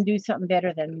somebody can do something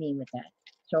better than me with that.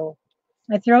 So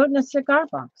I throw it in a cigar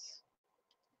box.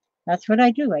 That's what I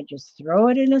do. I just throw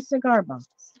it in a cigar box.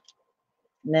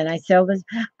 And then I sell this.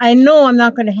 I know I'm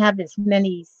not going to have as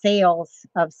many sales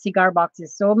of cigar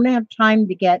boxes, so I'm going to have time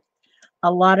to get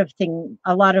a lot of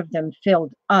them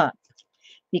filled up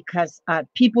because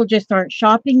people just aren't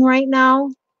shopping right now,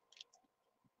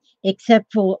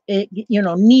 except for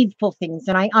needful things,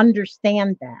 and I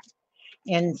understand that.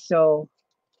 And so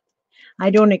I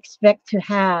don't expect to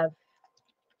have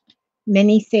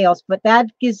many sales, but that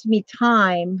gives me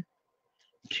time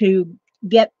to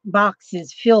get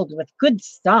boxes filled with good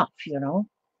stuff.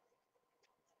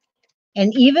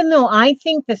 And even though I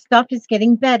think the stuff is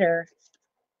getting better,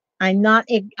 I'm not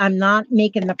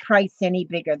making the price any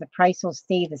bigger. The price will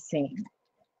stay the same.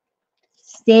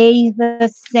 Stay the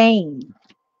same.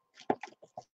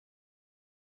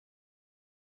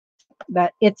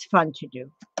 But it's fun to do.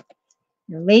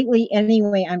 And lately,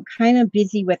 anyway, I'm kind of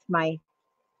busy with my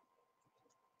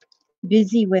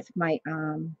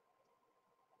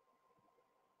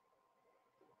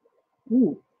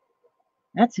ooh,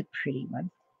 that's a pretty one.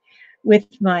 With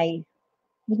my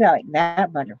maybe I like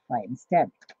that butterfly instead.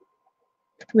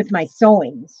 With my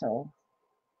sewing, so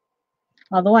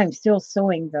although I'm still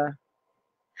sewing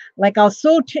like I'll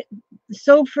sew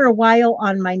for a while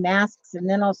on my masks, and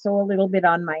then I'll sew a little bit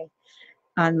on my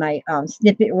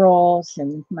snippet rolls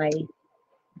and my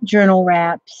journal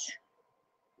wraps,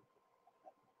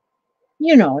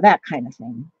 that kind of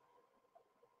thing.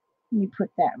 Let me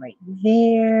put that right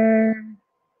there.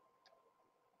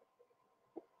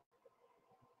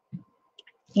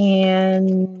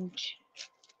 And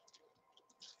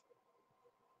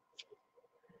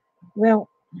well,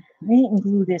 I didn't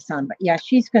glue this on, but yeah,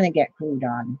 she's going to get glued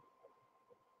on.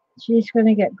 She's going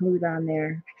to get glued on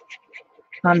there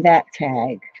on that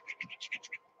tag.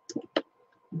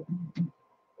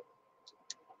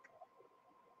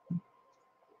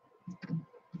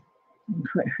 And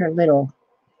put her little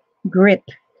grip.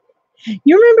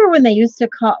 You remember when they used to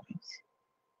call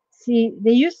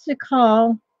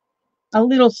a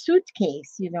little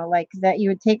suitcase, like that you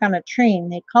would take on a train.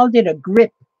 They called it a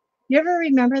grip. You ever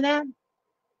remember that?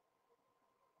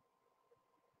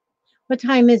 What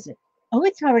time is it? Oh,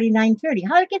 it's already 9:30.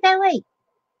 How did it get that late?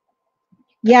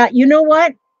 Yeah, you know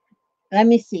what? Let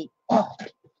me see. Oh,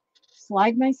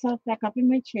 slide myself back up in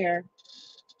my chair,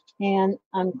 and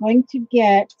I'm going to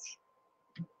get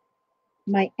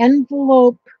my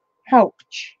envelope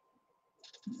pouch.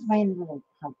 My envelope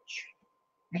pouch.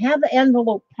 I have the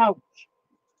envelope pouch.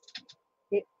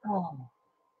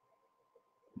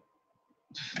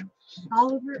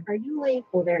 Oliver, are you late?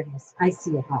 Oh, there it is. I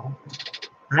see it, Oliver.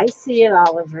 I see it,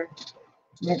 Oliver.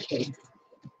 Okay.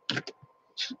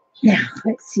 Now,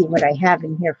 let's see what I have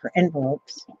in here for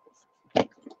envelopes. I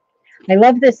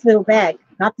love this little bag.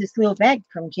 Got this little bag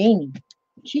from Jamie.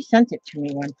 She sent it to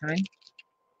me one time.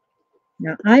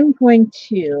 Now, I'm going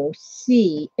to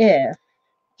see if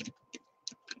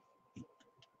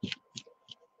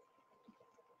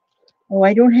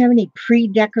I don't have any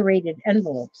pre-decorated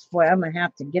envelopes. Boy, I'm going to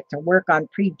have to get to work on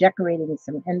pre-decorating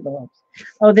some envelopes.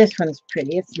 Oh, this one's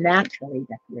pretty. It's naturally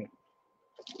decorated.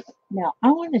 Now, I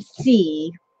want to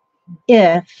see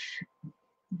if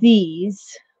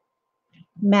these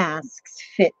masks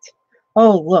fit.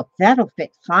 Oh, look, that'll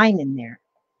fit fine in there,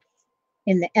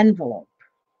 in the envelope.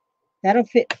 That'll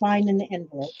fit fine in the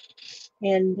envelope.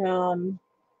 And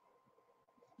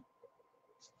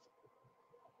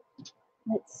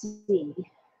let's see.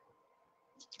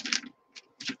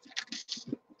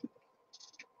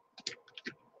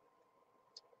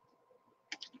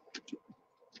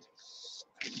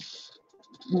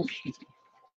 Okay.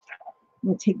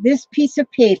 We'll take this piece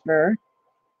of paper,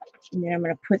 and then I'm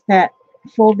going to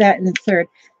fold that in the third.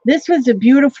 This was a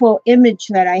beautiful image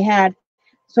that I had,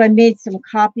 so I made some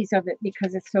copies of it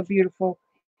because it's so beautiful.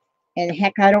 And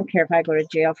heck, I don't care if I go to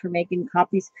jail for making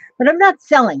copies, but I'm not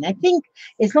selling. I think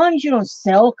as long as you don't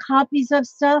sell copies of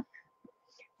stuff,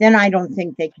 then I don't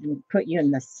think they can put you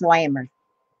in the slammer.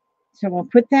 So we'll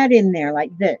put that in there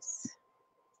like this.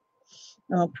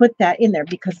 And we'll put that in there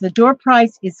because the door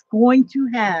prize is going to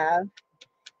have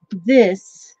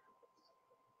this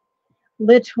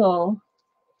little,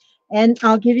 and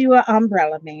I'll give you an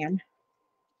umbrella man.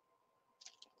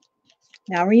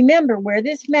 Now remember, wear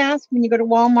this mask when you go to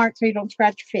Walmart so you don't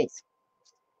scratch your face.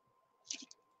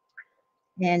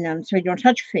 And so you don't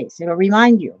touch your face. It'll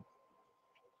remind you.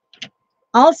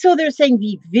 Also, they're saying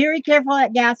be very careful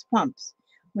at gas pumps.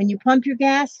 When you pump your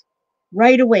gas,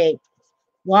 right away,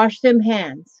 wash them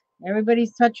hands.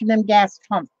 Everybody's touching them gas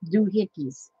pumps,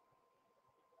 doohickeys.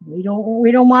 We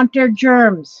don't want their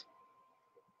germs.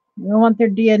 We don't want their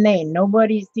DNA.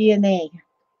 Nobody's DNA.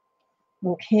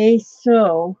 Okay,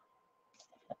 so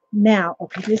now,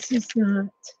 okay, this is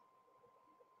not.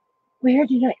 Where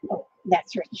did I? Oh,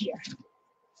 that's right here.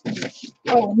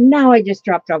 Oh, now I just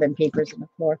dropped all them papers on the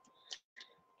floor.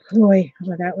 Boy,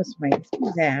 well, that was my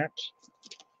that.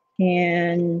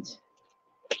 And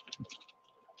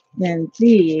then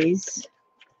these.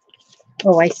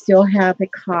 Oh, I still have the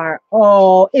car.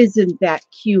 Oh, isn't that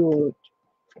cute?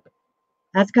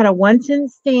 That's got a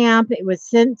 1-cent stamp. It was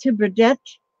sent to Burdett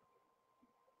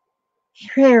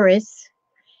Harris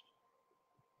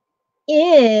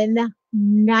in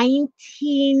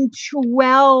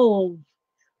 1912.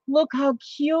 Look how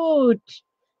cute.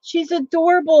 She's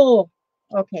adorable.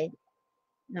 Okay,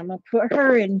 I'm going to put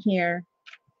her in here.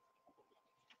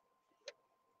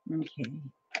 Okay,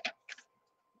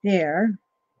 there.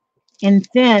 And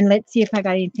then let's see if I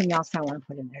got anything else I want to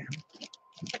put in there.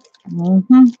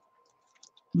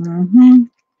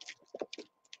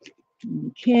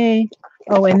 Okay.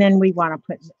 Oh, and then we want to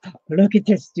put, look at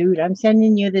this dude. I'm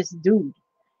sending you this dude.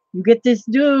 You get this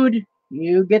dude.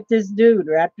 You get this dude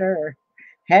right there.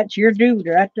 That's your dude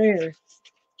right there.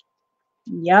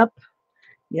 Yep.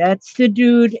 That's the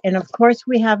dude. And of course,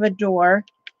 we have a door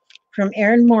from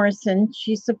Erin Morrison.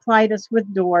 She supplied us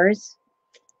with doors.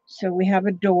 So we have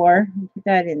a door. Put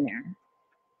that in there.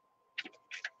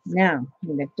 Now,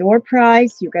 the door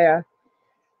prize,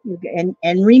 and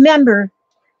remember,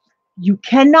 you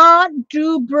cannot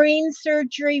do brain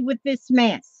surgery with this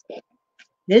mask.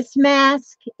 This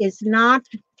mask is not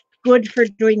good for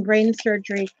doing brain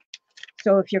surgery.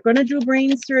 So if you're going to do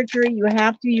brain surgery, you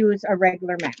have to use a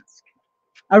regular mask,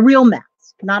 a real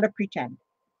mask, not a pretend.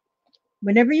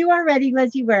 Whenever you are ready,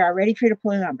 Leslie, we are ready for you to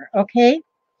pull a number. Okay?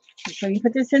 So you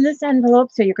put this in this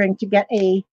envelope. So you're going to get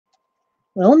a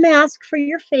little mask for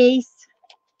your face.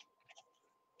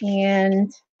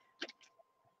 And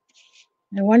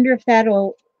I wonder if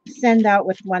that'll send out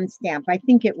with one stamp. I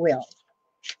think it will.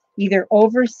 Either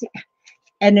overseas.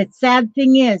 And the sad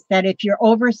thing is that if you're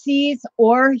overseas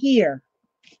or here,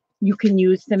 you can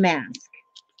use the mask.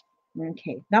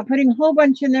 Okay, not putting a whole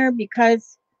bunch in there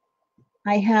because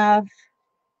I have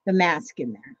the mask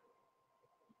in there.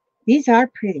 These are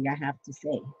pretty, I have to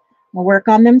say. I'll work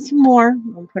on them some more.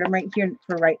 I'll put them right here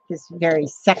for right this very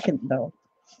second, though.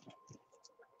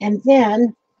 And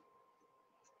then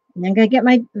I'm gonna get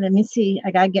my. Let me see.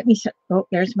 I gotta get me. Oh,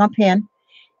 there's my pen.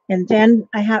 And then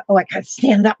I have. Oh, I gotta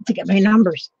stand up to get my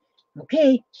numbers.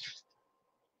 Okay.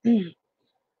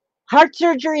 Heart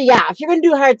surgery, yeah. If you're gonna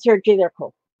do heart surgery, they're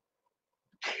cool.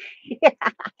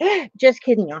 Just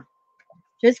kidding, y'all.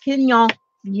 Just kidding, y'all.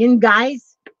 You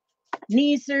guys,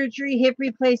 knee surgery, hip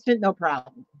replacement, no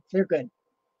problem. They're good.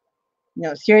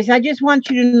 No, seriously, I just want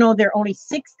you to know they're only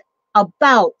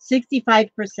about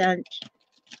 65%.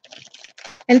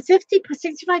 And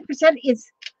 65%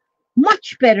 is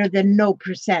much better than no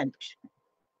percent.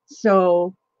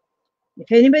 So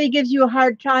if anybody gives you a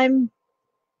hard time,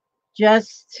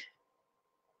 just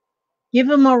give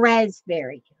them a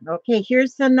raspberry. Okay,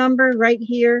 here's the number right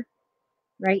here.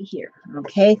 Right here.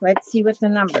 Okay, let's see what the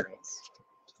number is.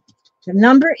 The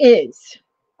number is,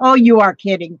 oh, you are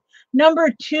kidding. Number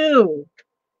 2.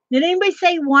 Did anybody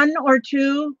say 1 or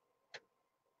 2?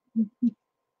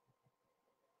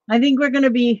 I think we're going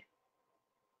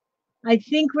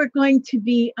to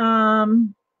be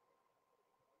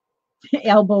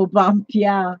elbow bump,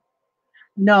 yeah.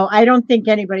 No, I don't think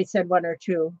anybody said 1 or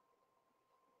 2.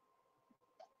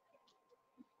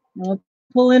 We'll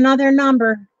pull another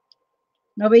number.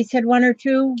 Nobody said 1 or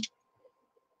 2?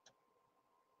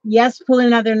 Yes, pull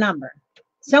another number.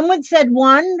 Someone said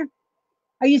 1.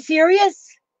 Are you serious?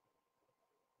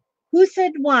 Who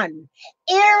said 1?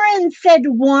 Aaron said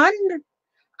 1.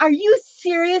 Are you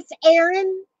serious,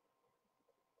 Aaron?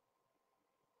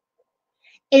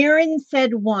 Aaron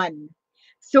said 1.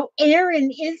 So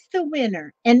Aaron is the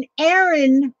winner. And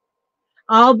Aaron,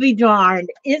 I'll be darned.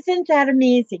 Isn't that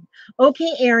amazing?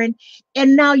 Okay, Aaron.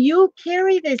 And now you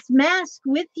carry this mask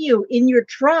with you in your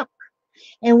truck.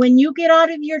 And when you get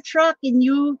out of your truck and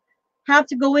you have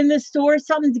to go in the store or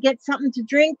something to get something to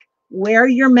drink, wear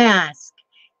your mask.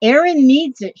 Erin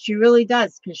needs it. She really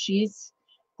does, because she's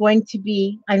going to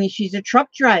be, I mean, she's a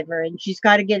truck driver and she's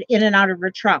got to get in and out of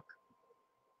her truck.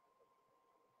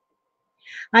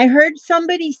 I heard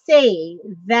somebody say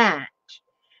that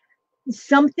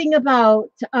something about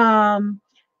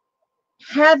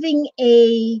having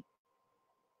a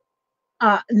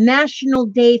national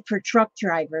day for truck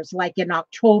drivers, like in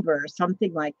October or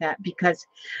something like that, because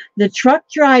the truck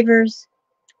drivers,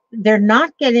 they're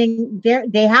not getting there.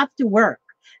 They have to work.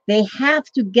 They have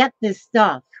to get this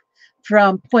stuff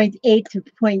from point A to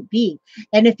point B.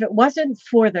 And if it wasn't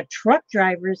for the truck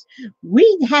drivers,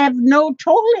 we'd have no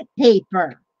toilet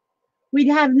paper. We'd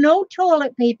have no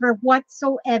toilet paper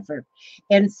whatsoever.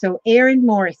 And so, Aaron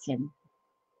Morrison,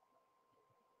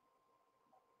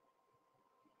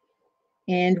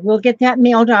 and we'll get that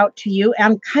mailed out to you.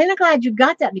 I'm kind of glad you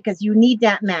got that because you need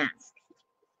that mask.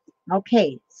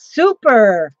 Okay,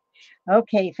 super.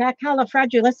 Okay,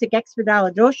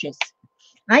 facalifragilisticexpialidocious.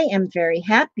 I am very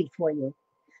happy for you.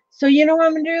 So you know what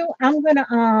I'm gonna do? I'm gonna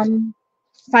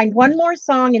find one more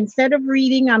song instead of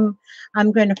reading. I'm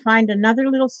gonna find another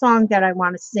little song that I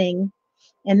want to sing,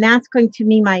 and that's going to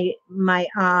be my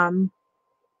I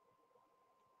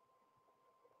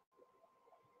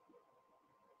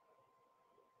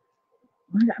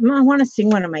want to sing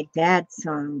one of my dad's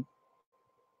songs.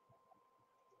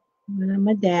 One of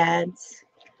my dad's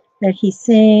that he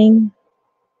sang.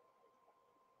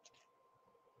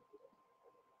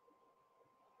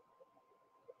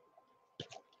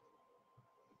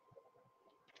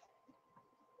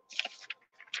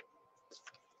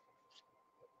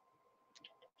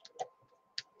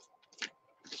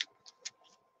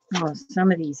 Oh,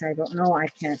 some of these I don't know. I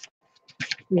can't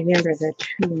remember the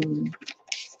tune.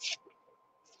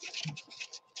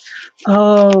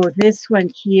 Oh, this one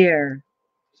here.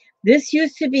 This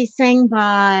used to be sang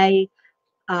by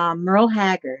Merle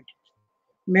Haggard.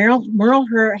 Merle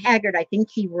Haggard, I think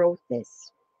he wrote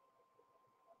this.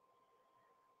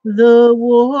 The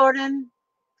warden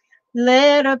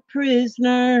led a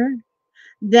prisoner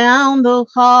down the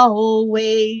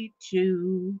hallway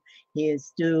to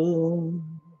his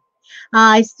doom.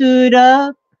 I stood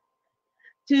up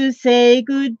to say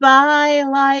goodbye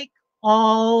like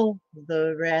all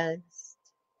the rest.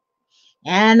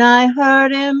 And I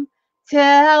heard him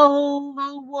tell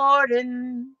the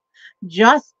warden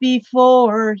just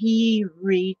bore he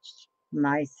reached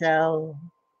my cell.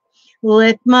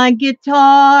 Let my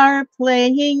guitar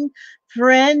playing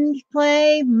friend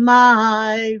play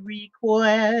my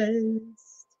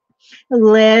request.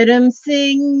 Let him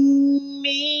sing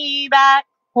me back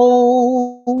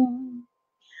home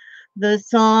the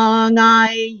song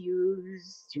I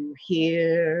used to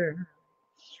hear.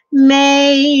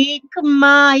 Make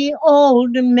my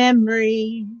old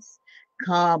memories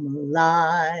come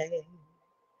alive.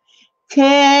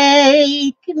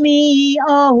 Take me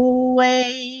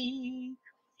away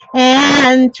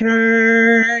and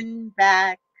turn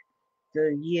back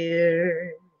the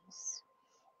years.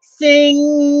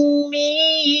 Sing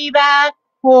me back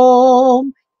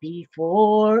home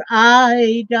before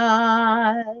I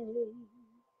die.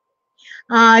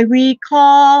 I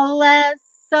recall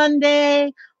last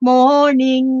Sunday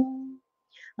morning,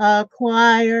 a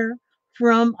choir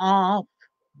from off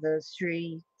the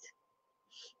street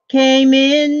came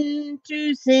in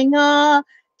to sing a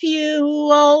few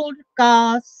old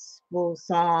gospel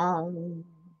songs.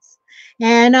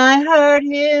 And I heard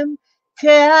him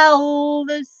tell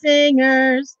the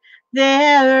singers,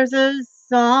 there's a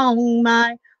song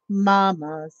my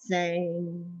mama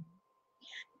sang.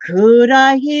 Could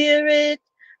I hear it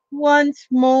once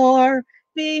more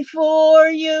before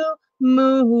you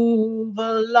move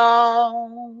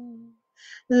along?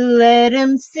 Let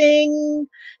him sing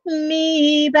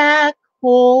me back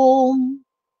home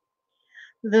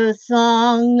the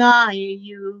song I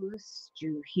used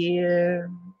to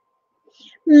hear.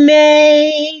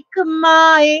 Make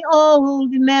my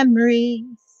old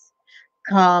memories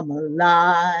come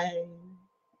alive.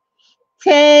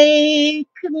 Take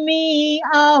me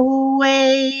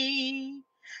away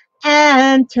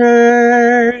and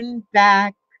turn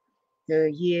back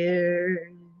the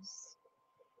years.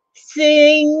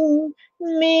 Sing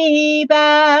me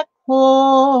back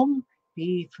home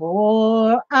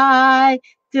before I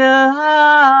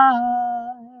die.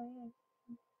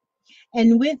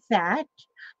 And with that,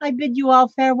 I bid you all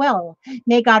farewell.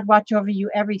 May God watch over you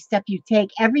every step you take,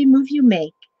 every move you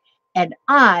make. And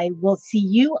I will see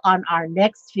you on our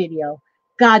next video.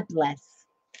 God bless.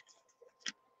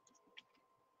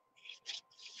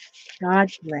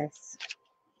 God bless.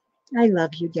 I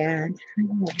love you, Dad. I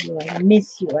love you. I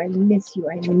miss you. I miss you.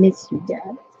 I miss you,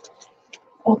 Dad.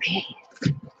 Okay.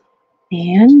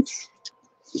 And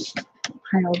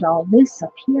piled all this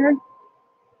up here.